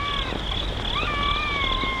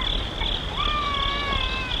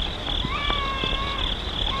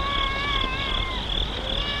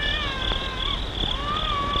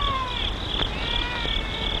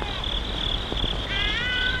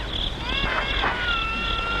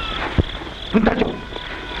分隊長、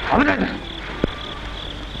危ないです。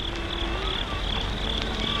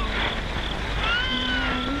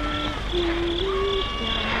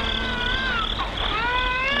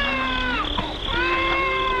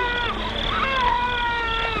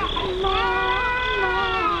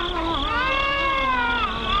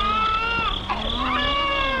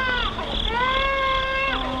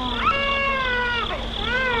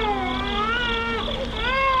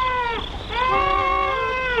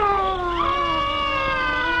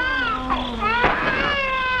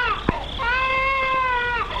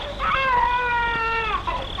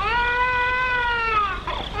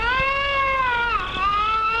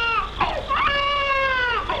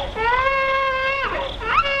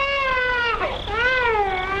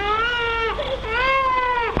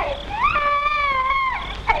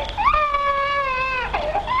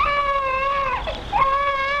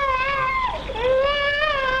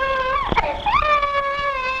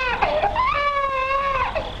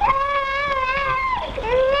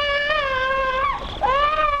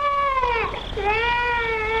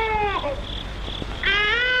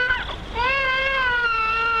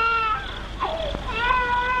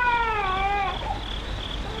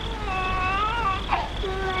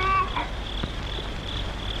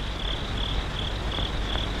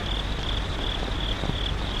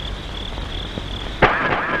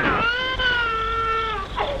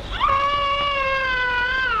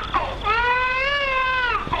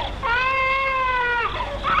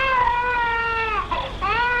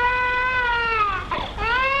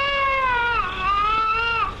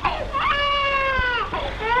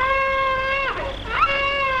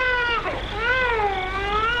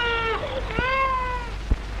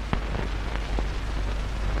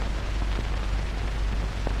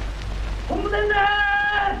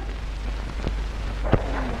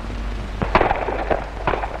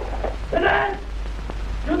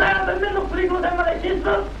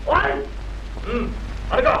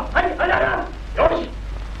あれか。はい、あれあれ。よし。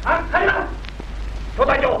あ、帰ります。小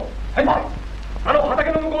隊長。はい。あの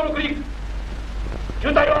畑の向こうの国。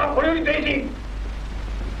中隊はこれより前進。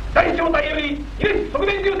第一小隊より唯一側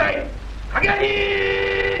面中隊。駆け上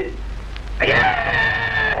げ。はいや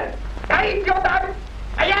ー。第一小隊。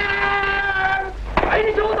はいやー。第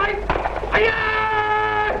二小隊。はいや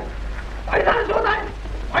ー。第三小隊。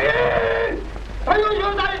はいやー。第四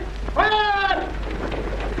小隊。はいやー。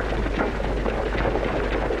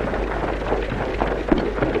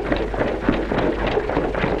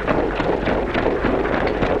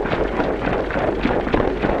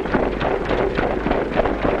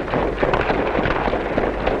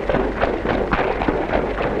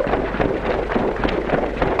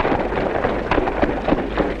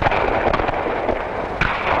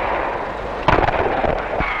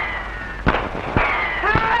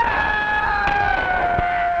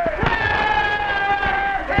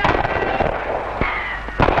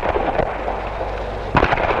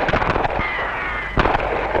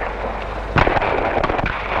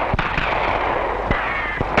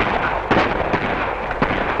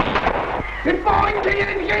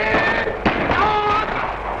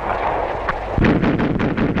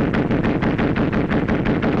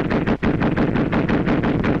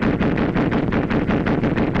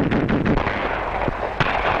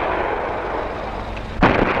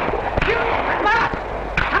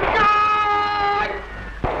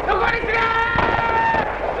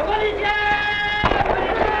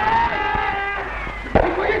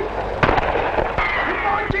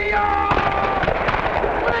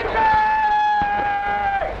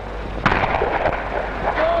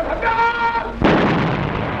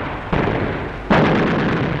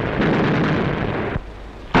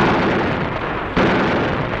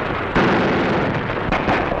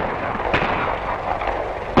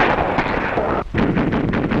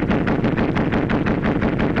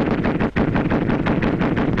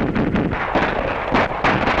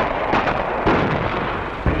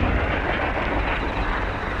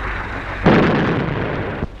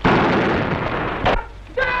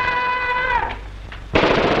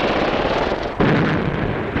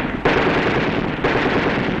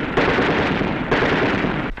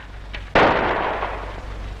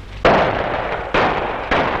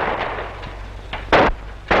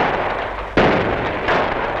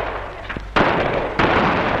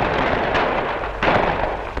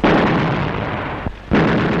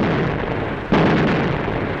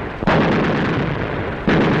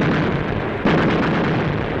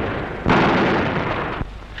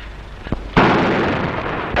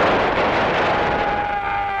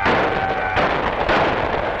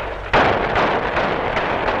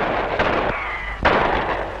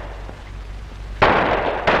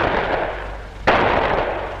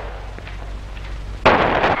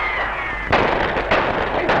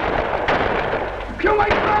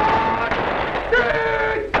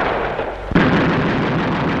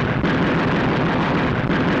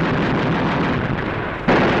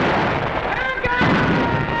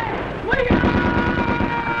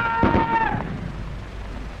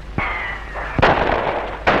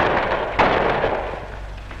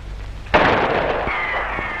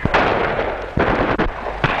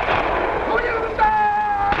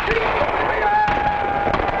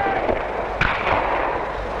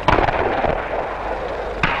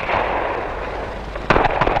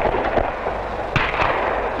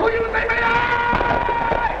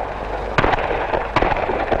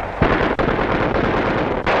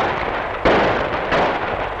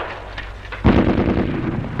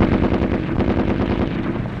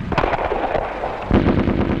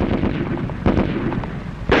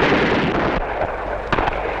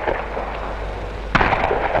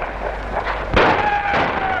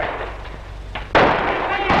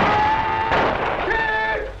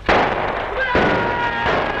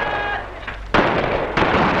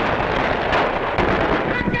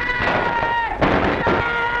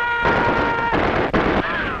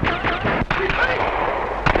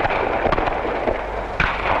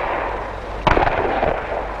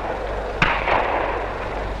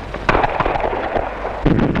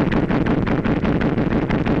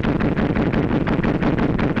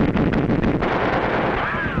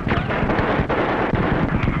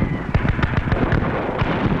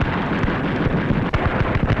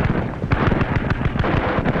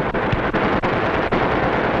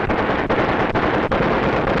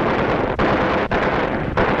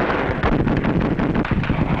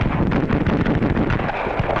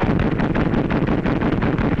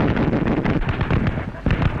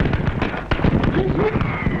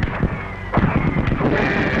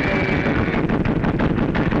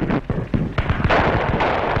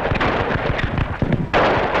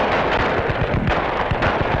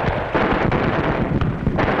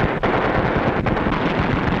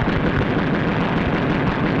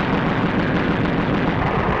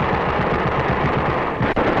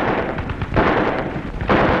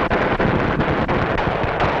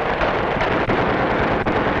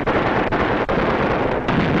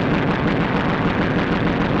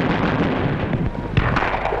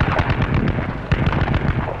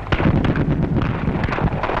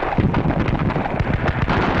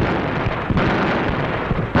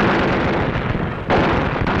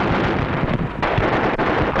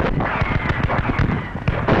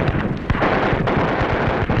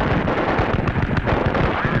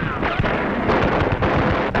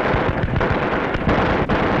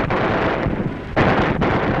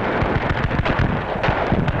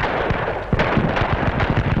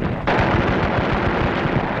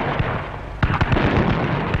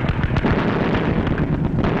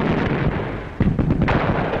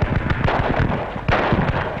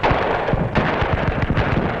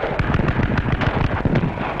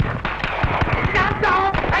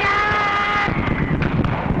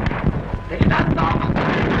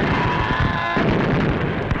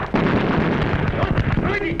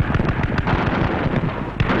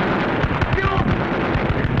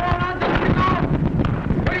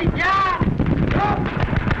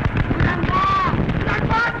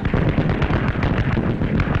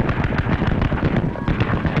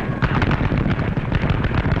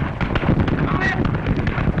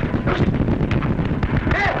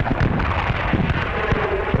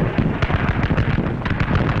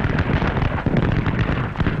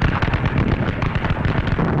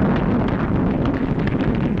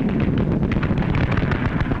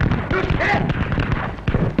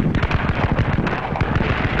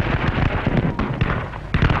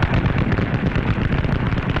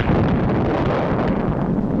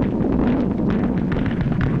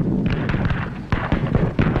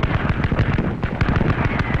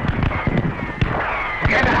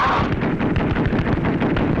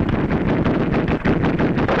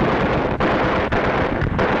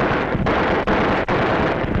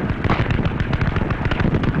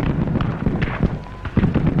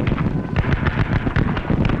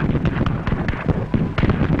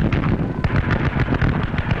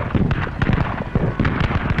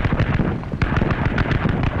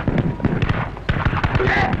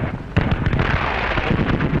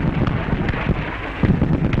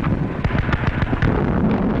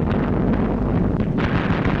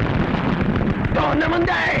もん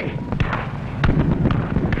だい。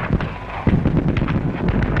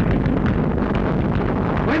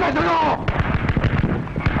追い出したぞ。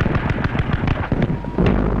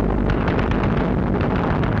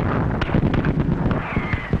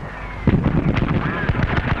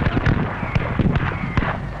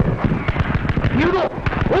逃げるぞ。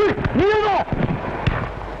おい、逃げるぞ。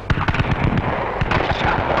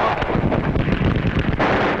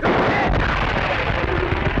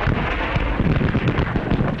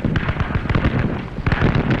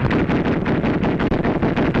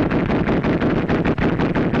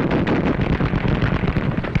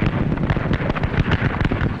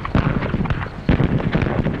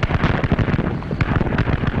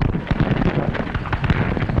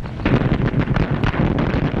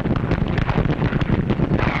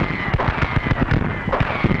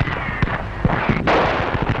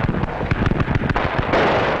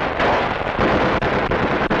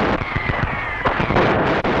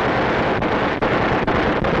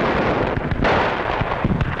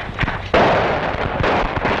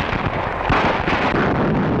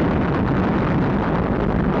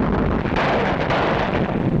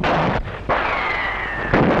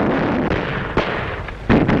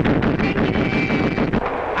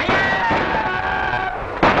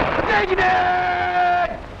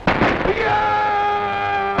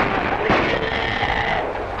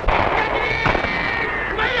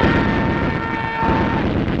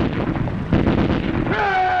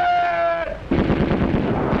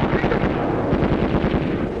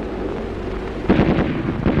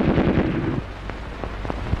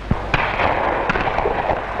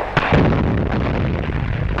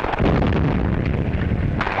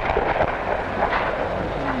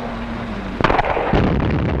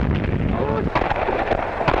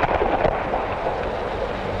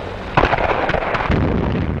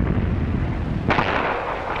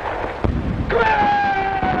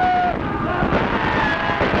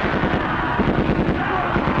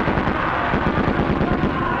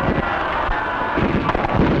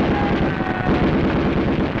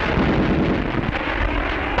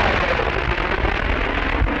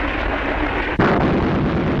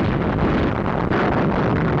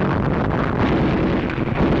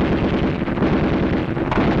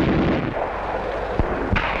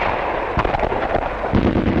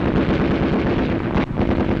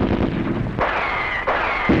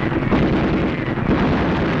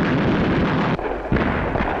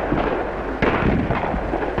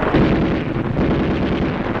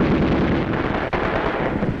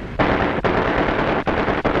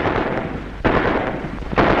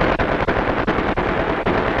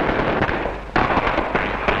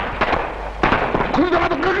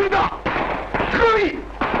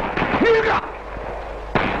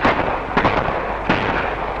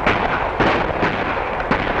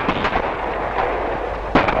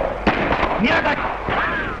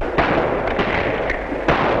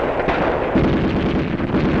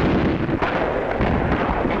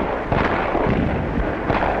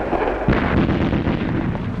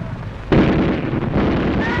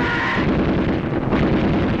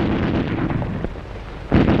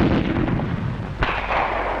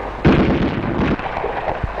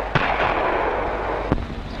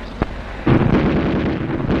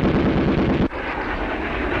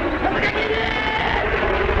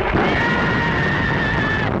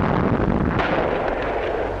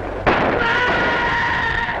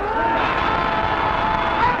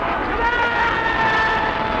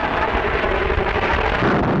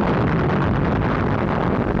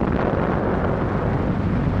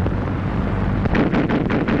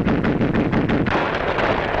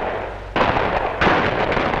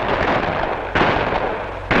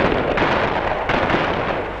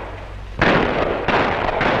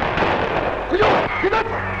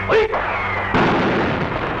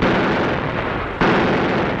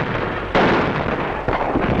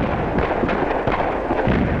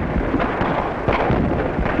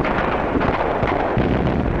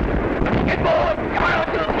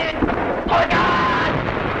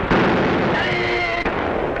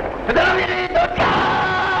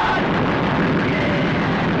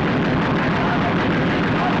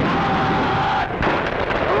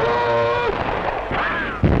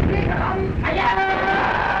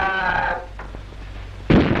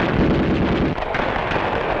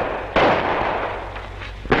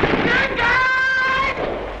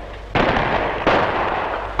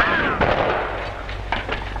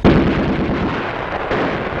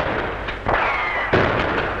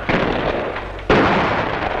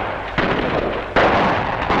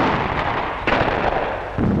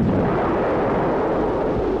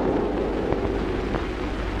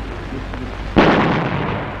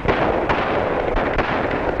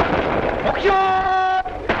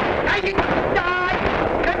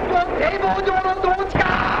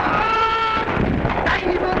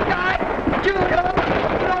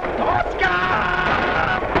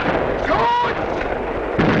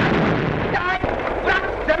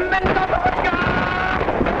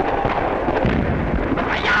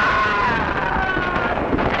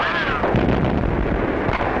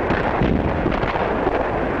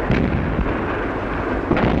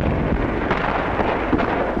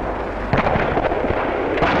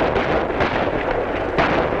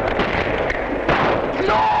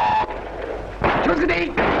気をつけて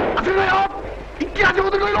焦るなよ。一気に足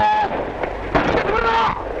元に来いろ。一気に止まるな。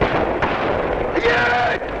いけ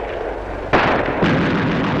ー。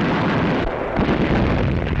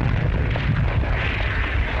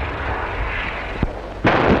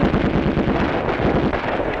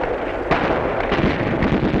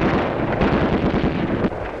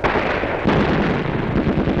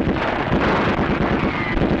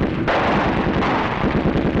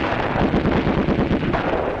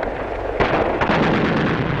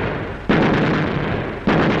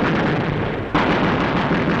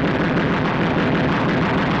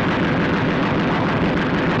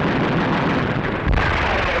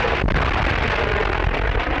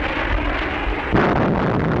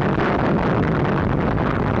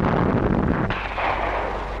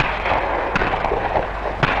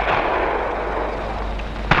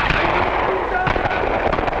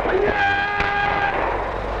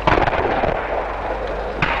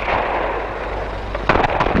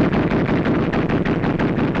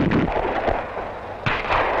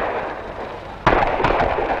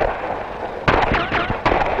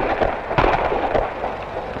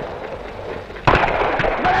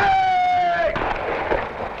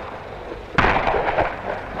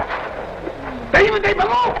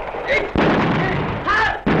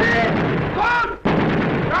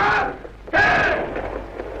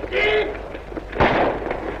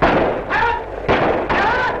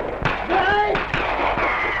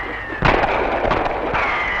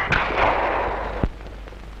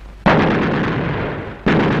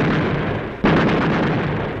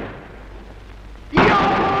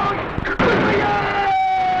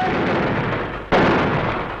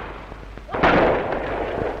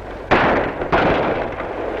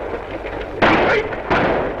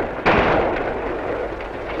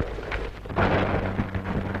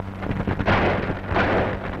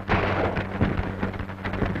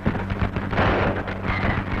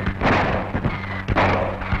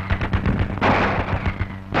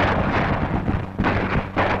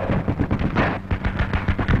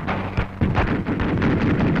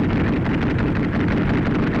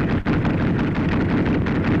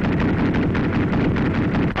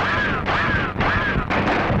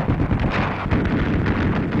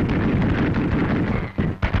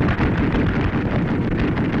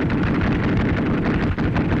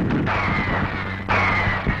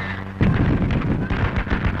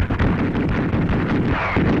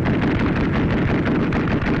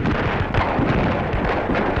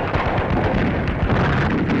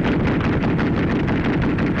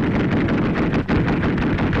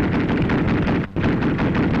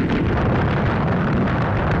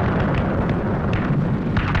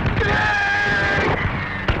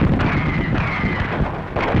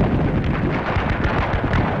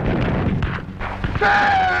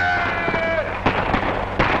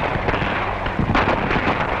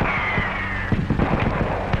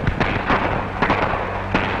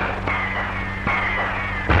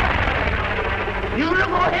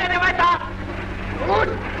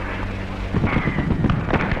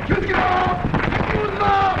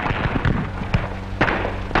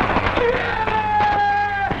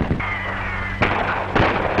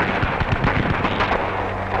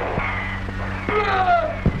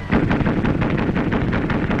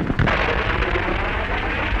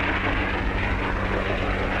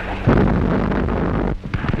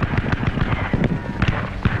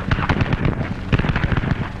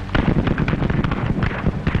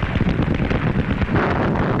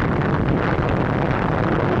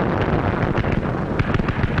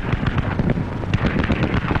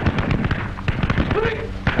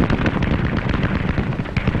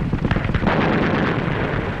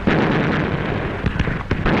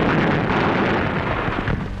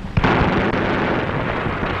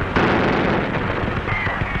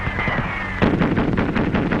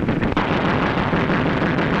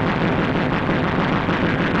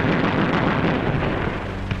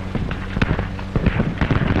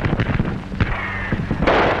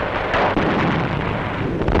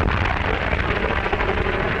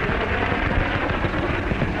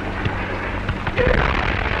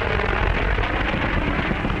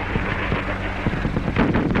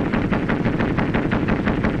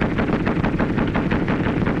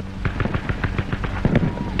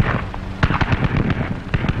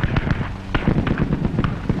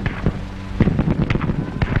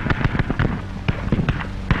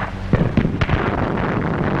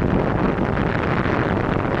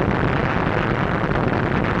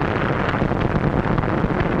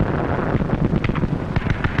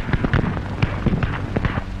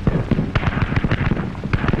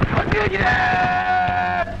いやー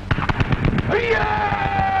はいやー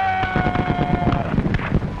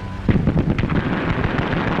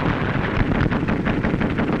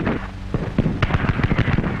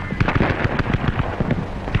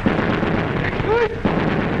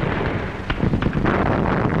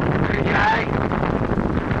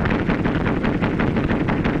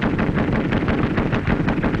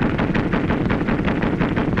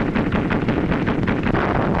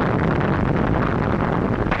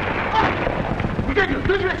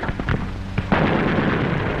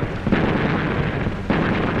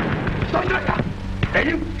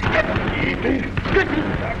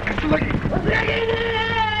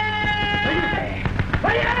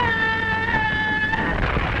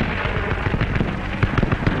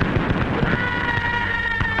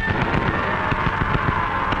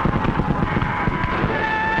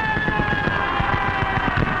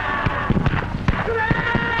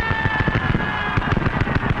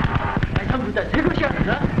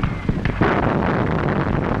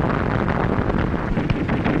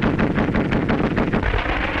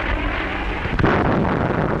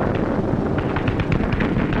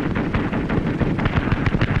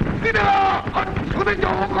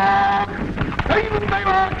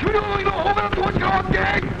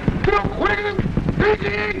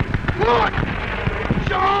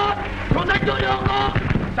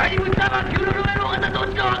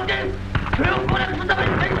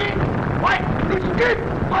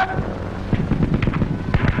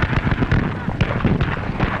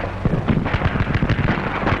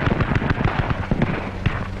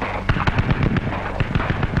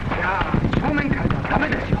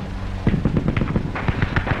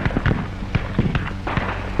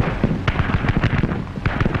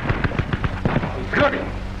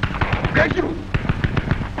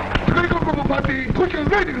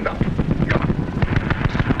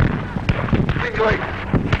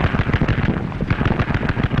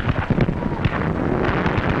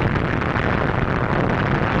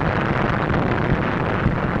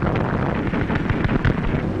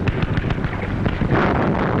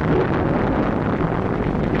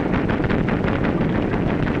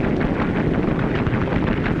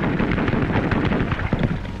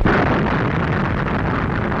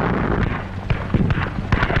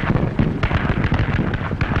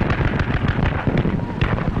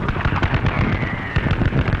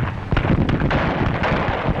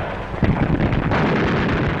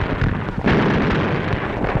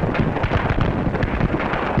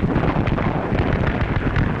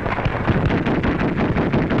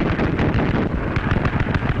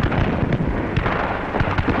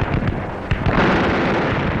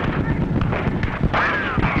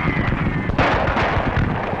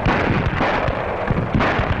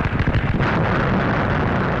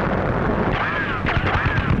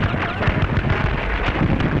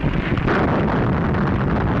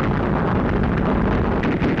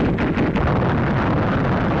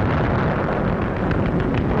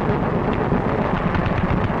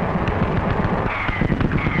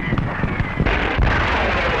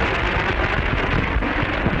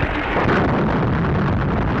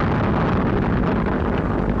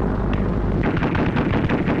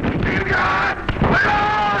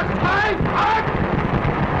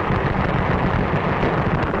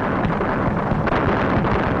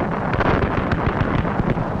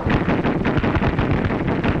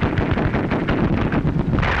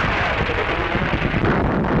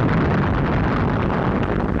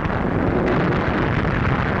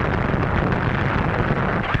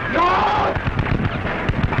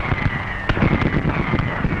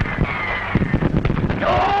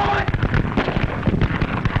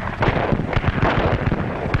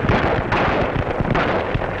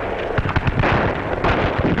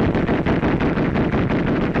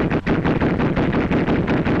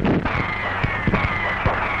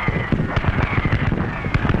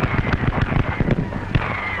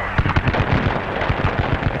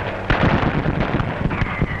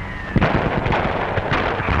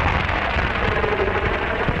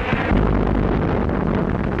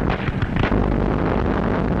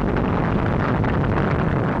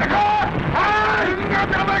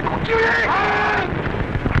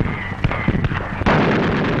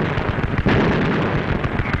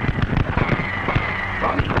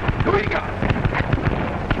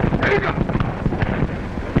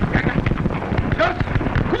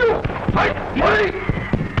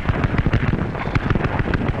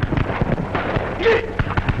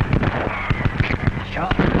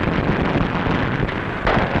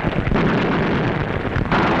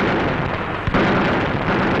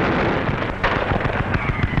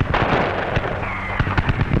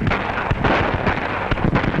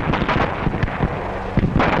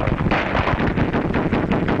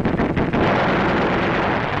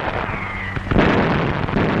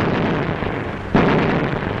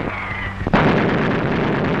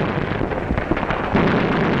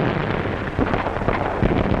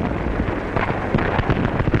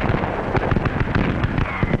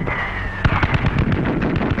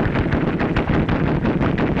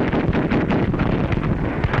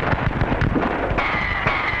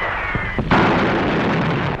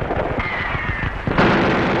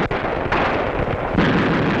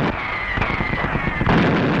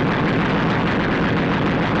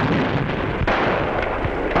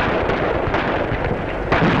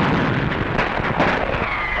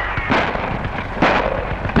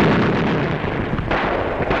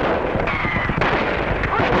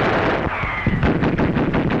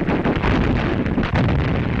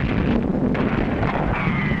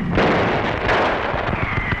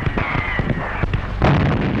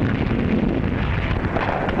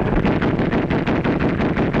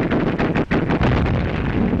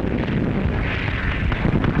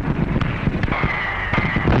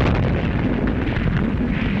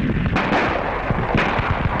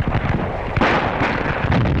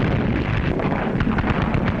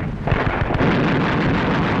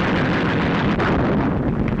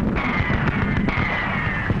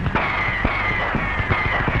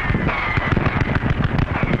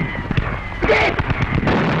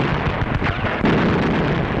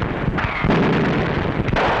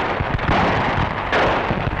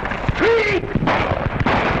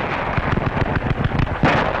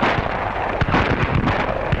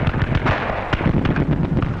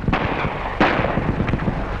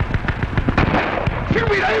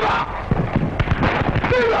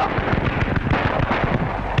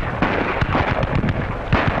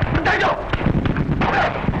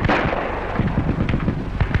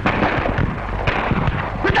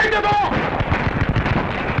備だぞ。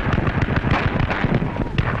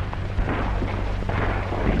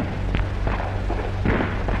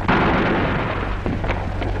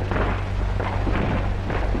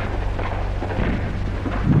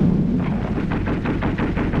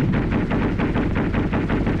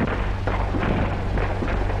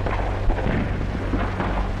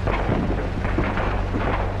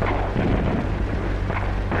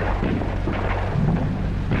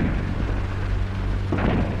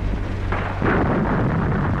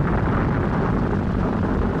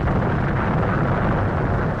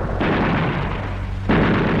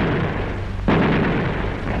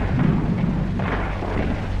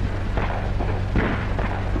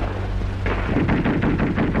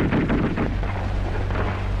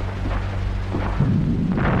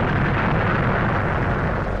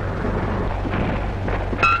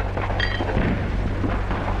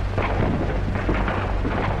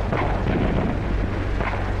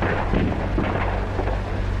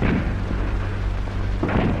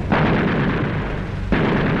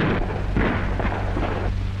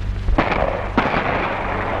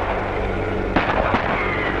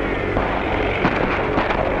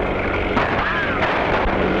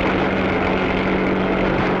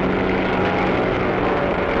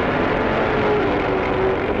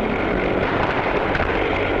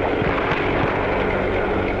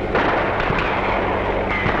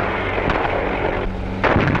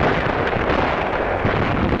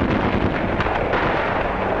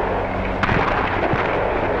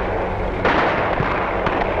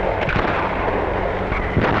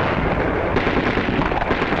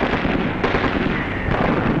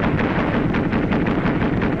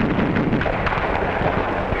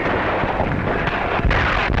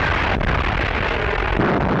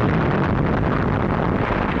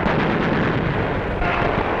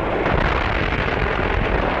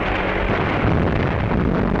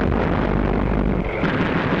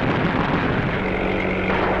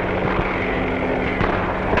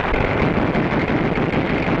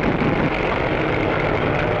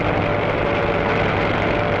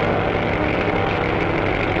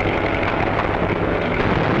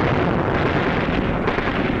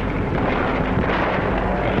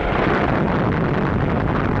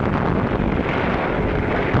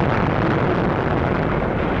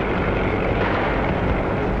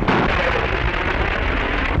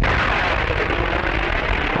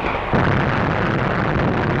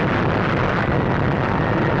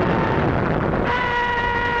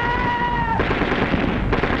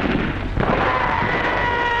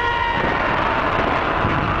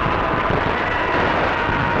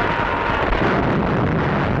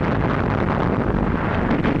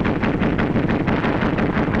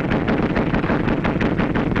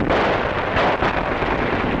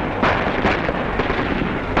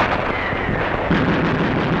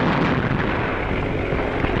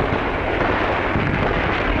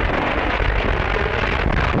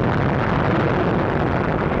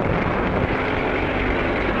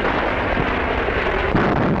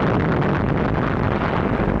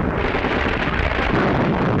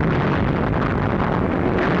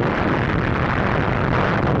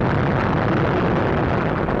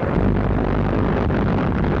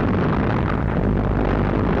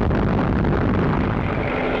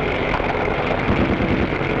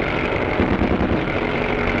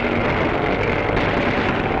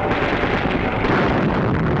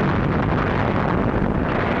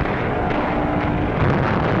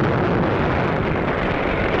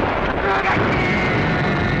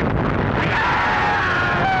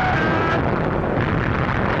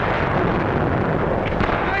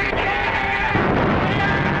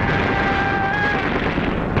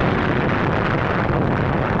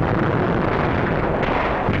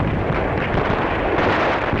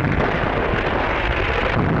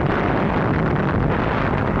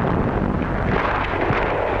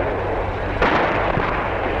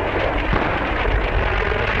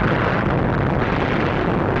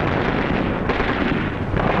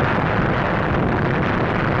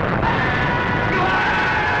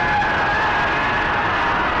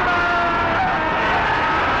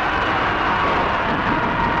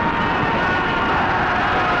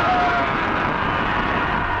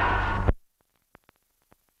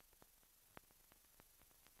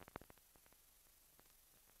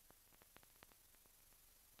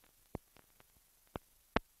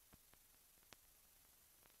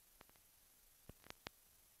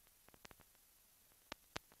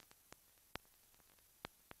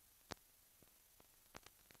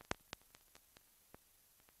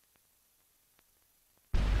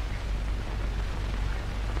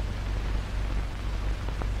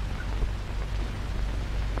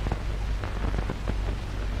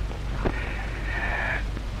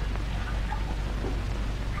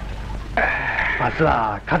明日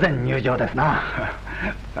は火前入場ですな。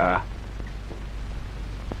ああ。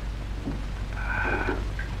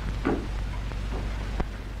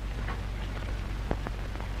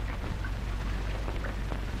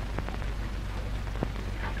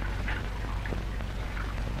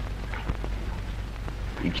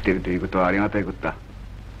生きてるということはありがたいことだ。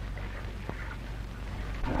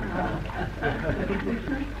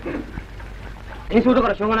戦争だか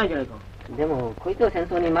らしょうがないじゃないか。でもこいつを戦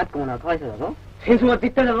争に巻き込むのはかわいそうだぞ。戦争は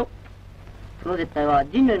絶対だぞ。その絶対は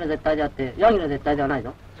人類の絶対であってヤギの絶対ではない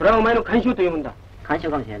ぞ。それはお前の干渉というもんだ。干渉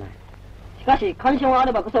かもしれない。しかし干渉があ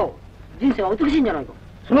ればこそ人生は美しいんじゃないか。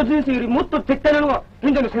その人生よりもっと絶対なのが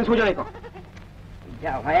現在の戦争じゃないか。じ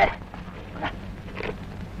ゃあお前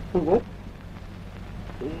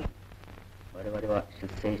我々は出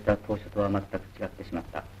征した当初とは全く違ってしまっ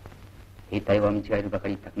た。兵隊は見違えるばか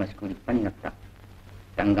りたくましく立派になった。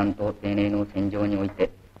弾丸と丁寧の戦場において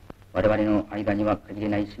我々の間には限り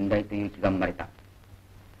ない信頼という気が生まれた。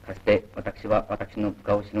かつて私は私の部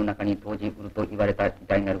下を死の中に投じうると言われた偉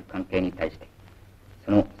大なる関係に対して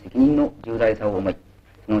その責任の重大さを思い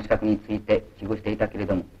その資格について危惧していたけれ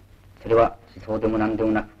ども、それは思想でも何で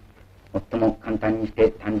もなく最も簡単にし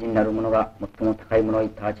て単純なるものが最も高いもの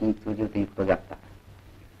に直ちに通じるということであった。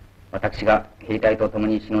私が兵隊と共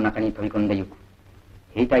に死の中に飛び込んでゆく。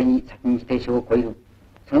兵隊に先んじて死を超える。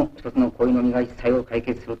その一つの恋の実が一切を解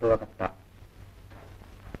決すると分かった。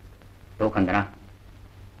同感だな。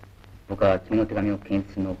僕は君の手紙を検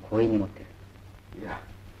出するのを光栄に思っている。いや。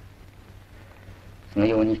その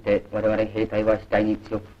ようにして我々兵隊は次第に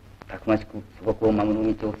強く、たくましく祖国を守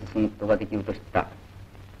る道を進むことができると知った。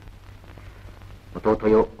弟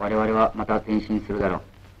よ、我々はまた転身するだろう。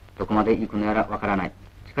どこまで行くのやらわからない。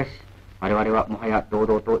しかし我々はもはや堂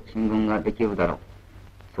々と進軍ができるだろう。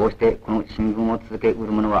そうしてこの進軍を続けう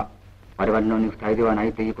る者は我々の肉体ではな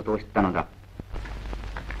いということを知ったのだ。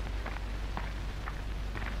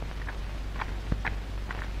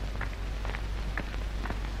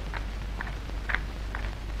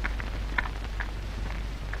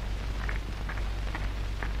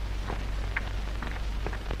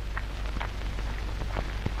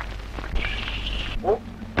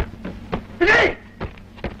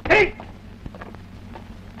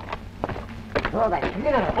そうだよ、ひ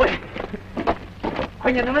でだろ。おい、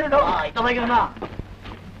今夜飲めるぞ。ああ、いただけるな。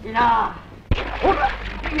いいな。ほら、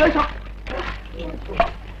よいしょ。よ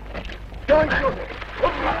いしょ。ほ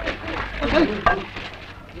ら、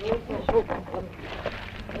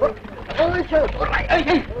よいしょ。よいしょ。ほら、よいし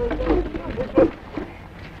ょ。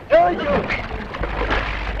よいしょ。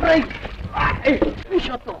ほら、よいし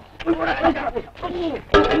ょっと。ほら、よいしょ。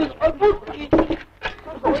よいし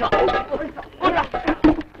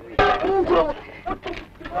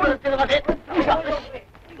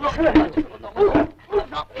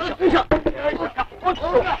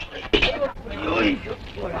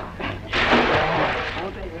ほら。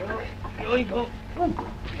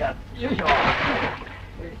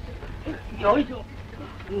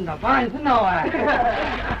んだ、バカにすんな、おい。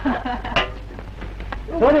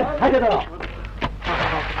そうです、隊長殿。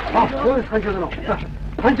あ、そうです、隊長殿。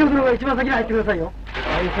隊長殿が一番先に入ってくださいよ。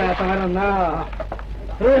会社がたまらんな。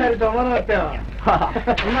そうやるとは思わなかったよ。そ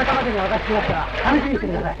んな高手に渡してますから楽しみにして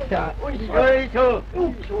ください。じゃあ、よいしょ。よいし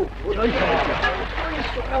ょ。よいしょ。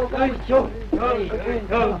よいしょ。よいし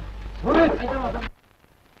ょ。それ。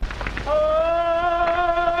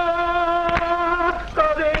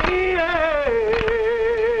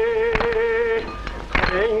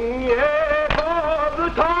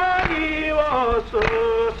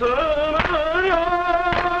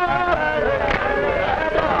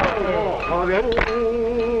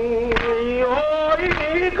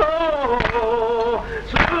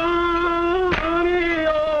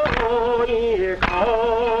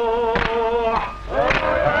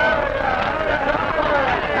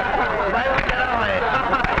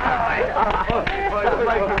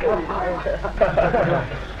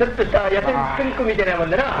ちょっとした野戦作り込みみたいなもん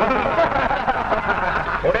でな。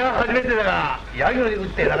俺は初めてだがヤギの肉っ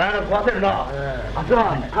てなかなか壊せるな。明日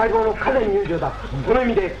は最高の火前入場だ。この意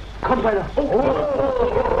味で乾杯だ。考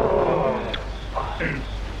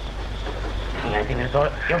えてみるとよ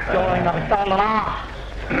く今日の今降ったもんだな。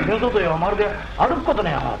よそとよまるで歩くこと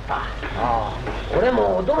ねえなかった。ああ、俺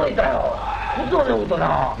も驚いたよ。ことのこと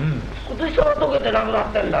な、今年から溶けてなくな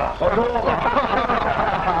ってんだ。そうか。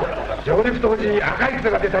上陸当時赤い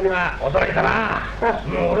草が出たには驚いたな。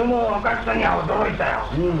俺も赤い草には驚いたよ。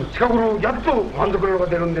近頃やっと満足ののが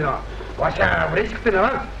出るんでな。わしゃ嬉しくて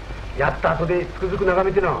な。やった後でつくづく眺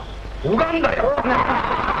めてな。拝んだよ。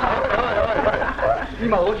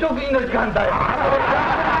今お食事の時間だよ。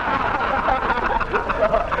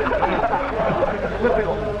他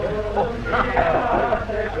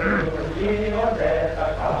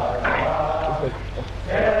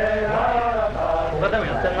でも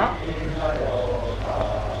やってんな。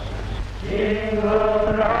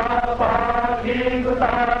聞くた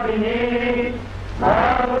びにま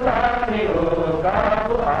ぶたに浮かぶ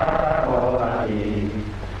あのなり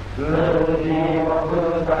数字も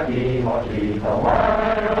草木も人も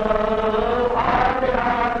あてな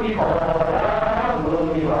きほら海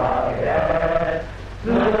分け数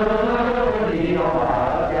字の分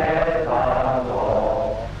けたぞ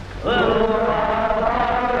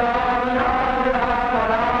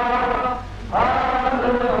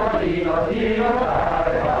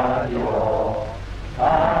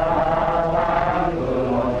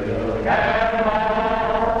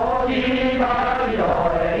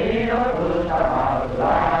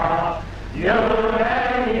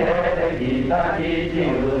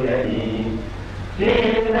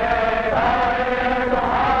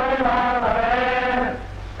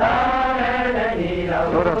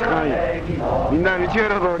どうだつかない。みんな見違え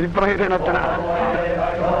るほど立派な兵隊になったな。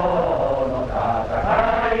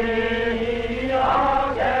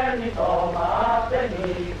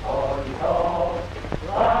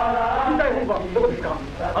近代本部はどこですか？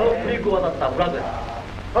クリークを渡ったフラグです。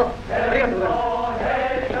ありがとうございます。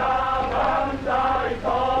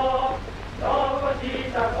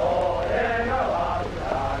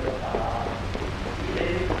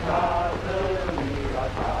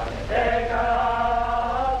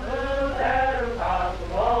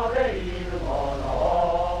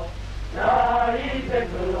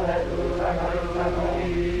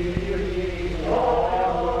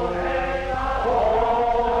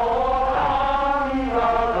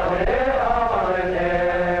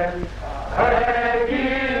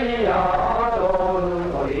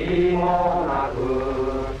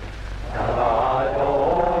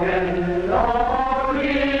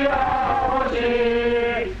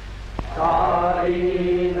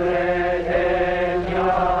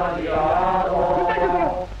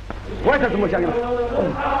ご挨拶申し上げます。よく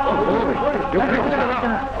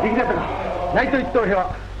元気だったか。内藤一等兵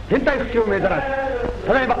は編隊復帰を命ざられ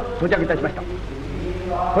ただいま到着いたしました。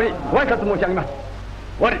これにご挨拶申し上げます。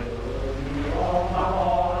終わり。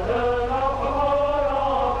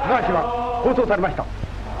高橋は放送されました。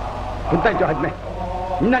編隊長はじめ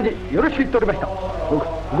みんなによろしく言っておりました。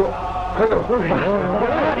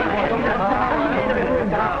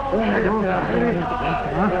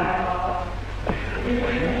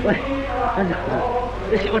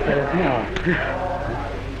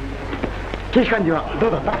警視幹事はど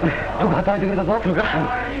うだった？よく働いてくれたぞ。そうか。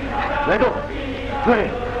内藤、つま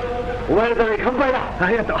りお前のために乾杯だ。あ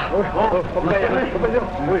りがとう。乾杯や。乾杯しよ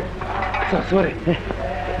う。おい。さあ座れ。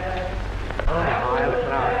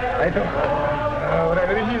内藤、俺は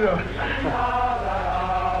嬉しいぞ。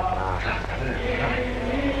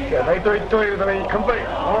いや、内藤一等いるために乾杯。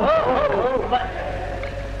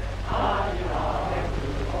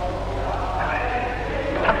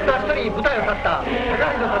たった一人舞台を立った高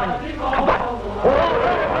橋のために乾杯。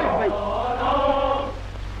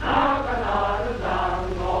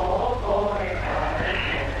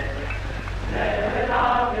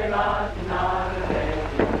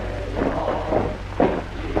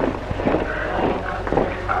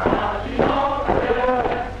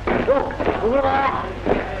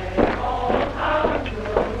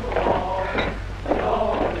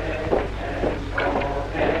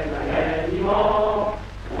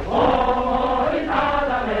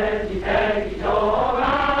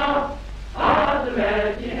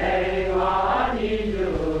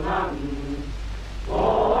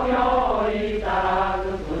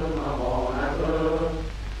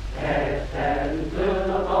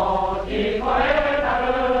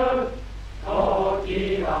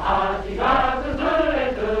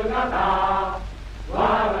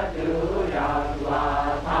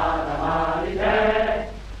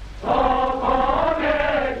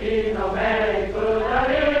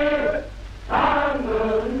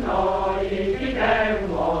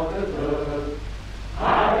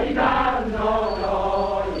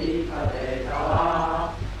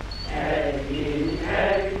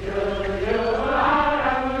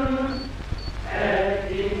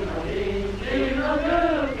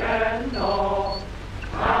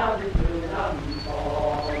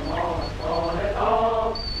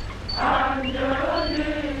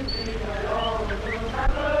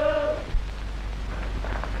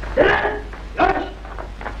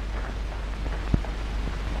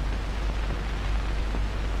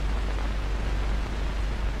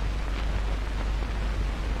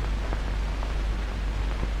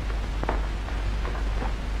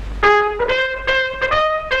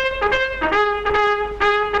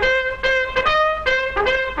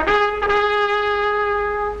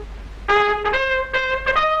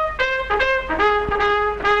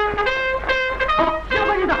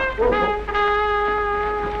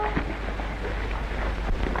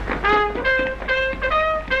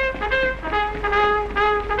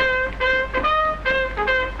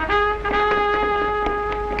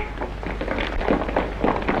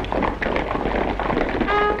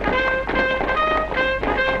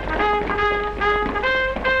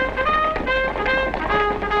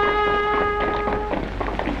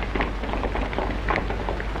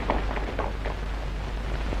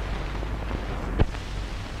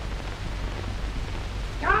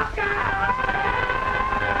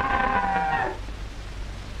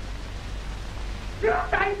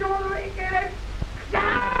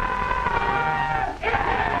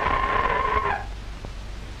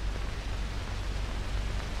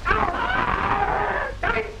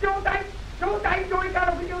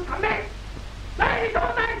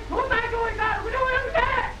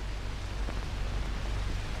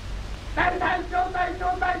小隊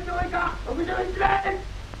長以下61名。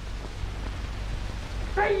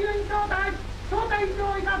隊員小隊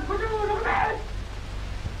長以下56名。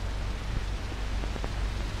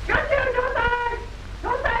下級小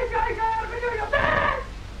隊長以下64名。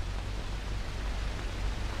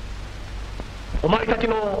お前たち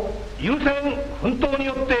の優先奮闘に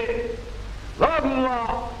よって我が軍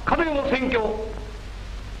は壁を占拠、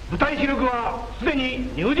部隊主力はすで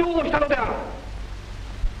に入城をしたのである。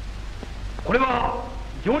これは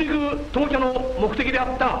上陸当初の目的であ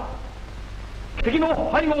った敵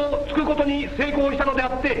の背後を突くことに成功したのであ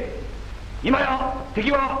って、今や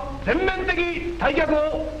敵は全面的退却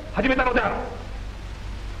を始めたのである。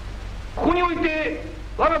ここにおいて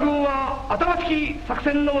我が軍は新しき作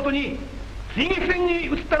戦のもとに追撃戦に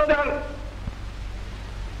移ったのである。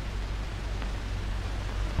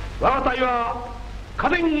我が隊は家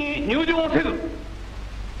電に入城せず、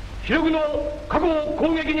主力の過去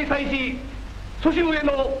攻撃に際し阻止上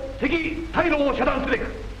の敵退路を遮断すべく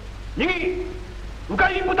右迂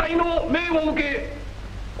回部隊の命を受け、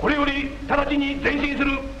これより直ちに前進す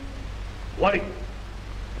る。終わり。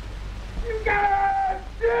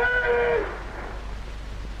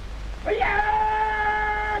いや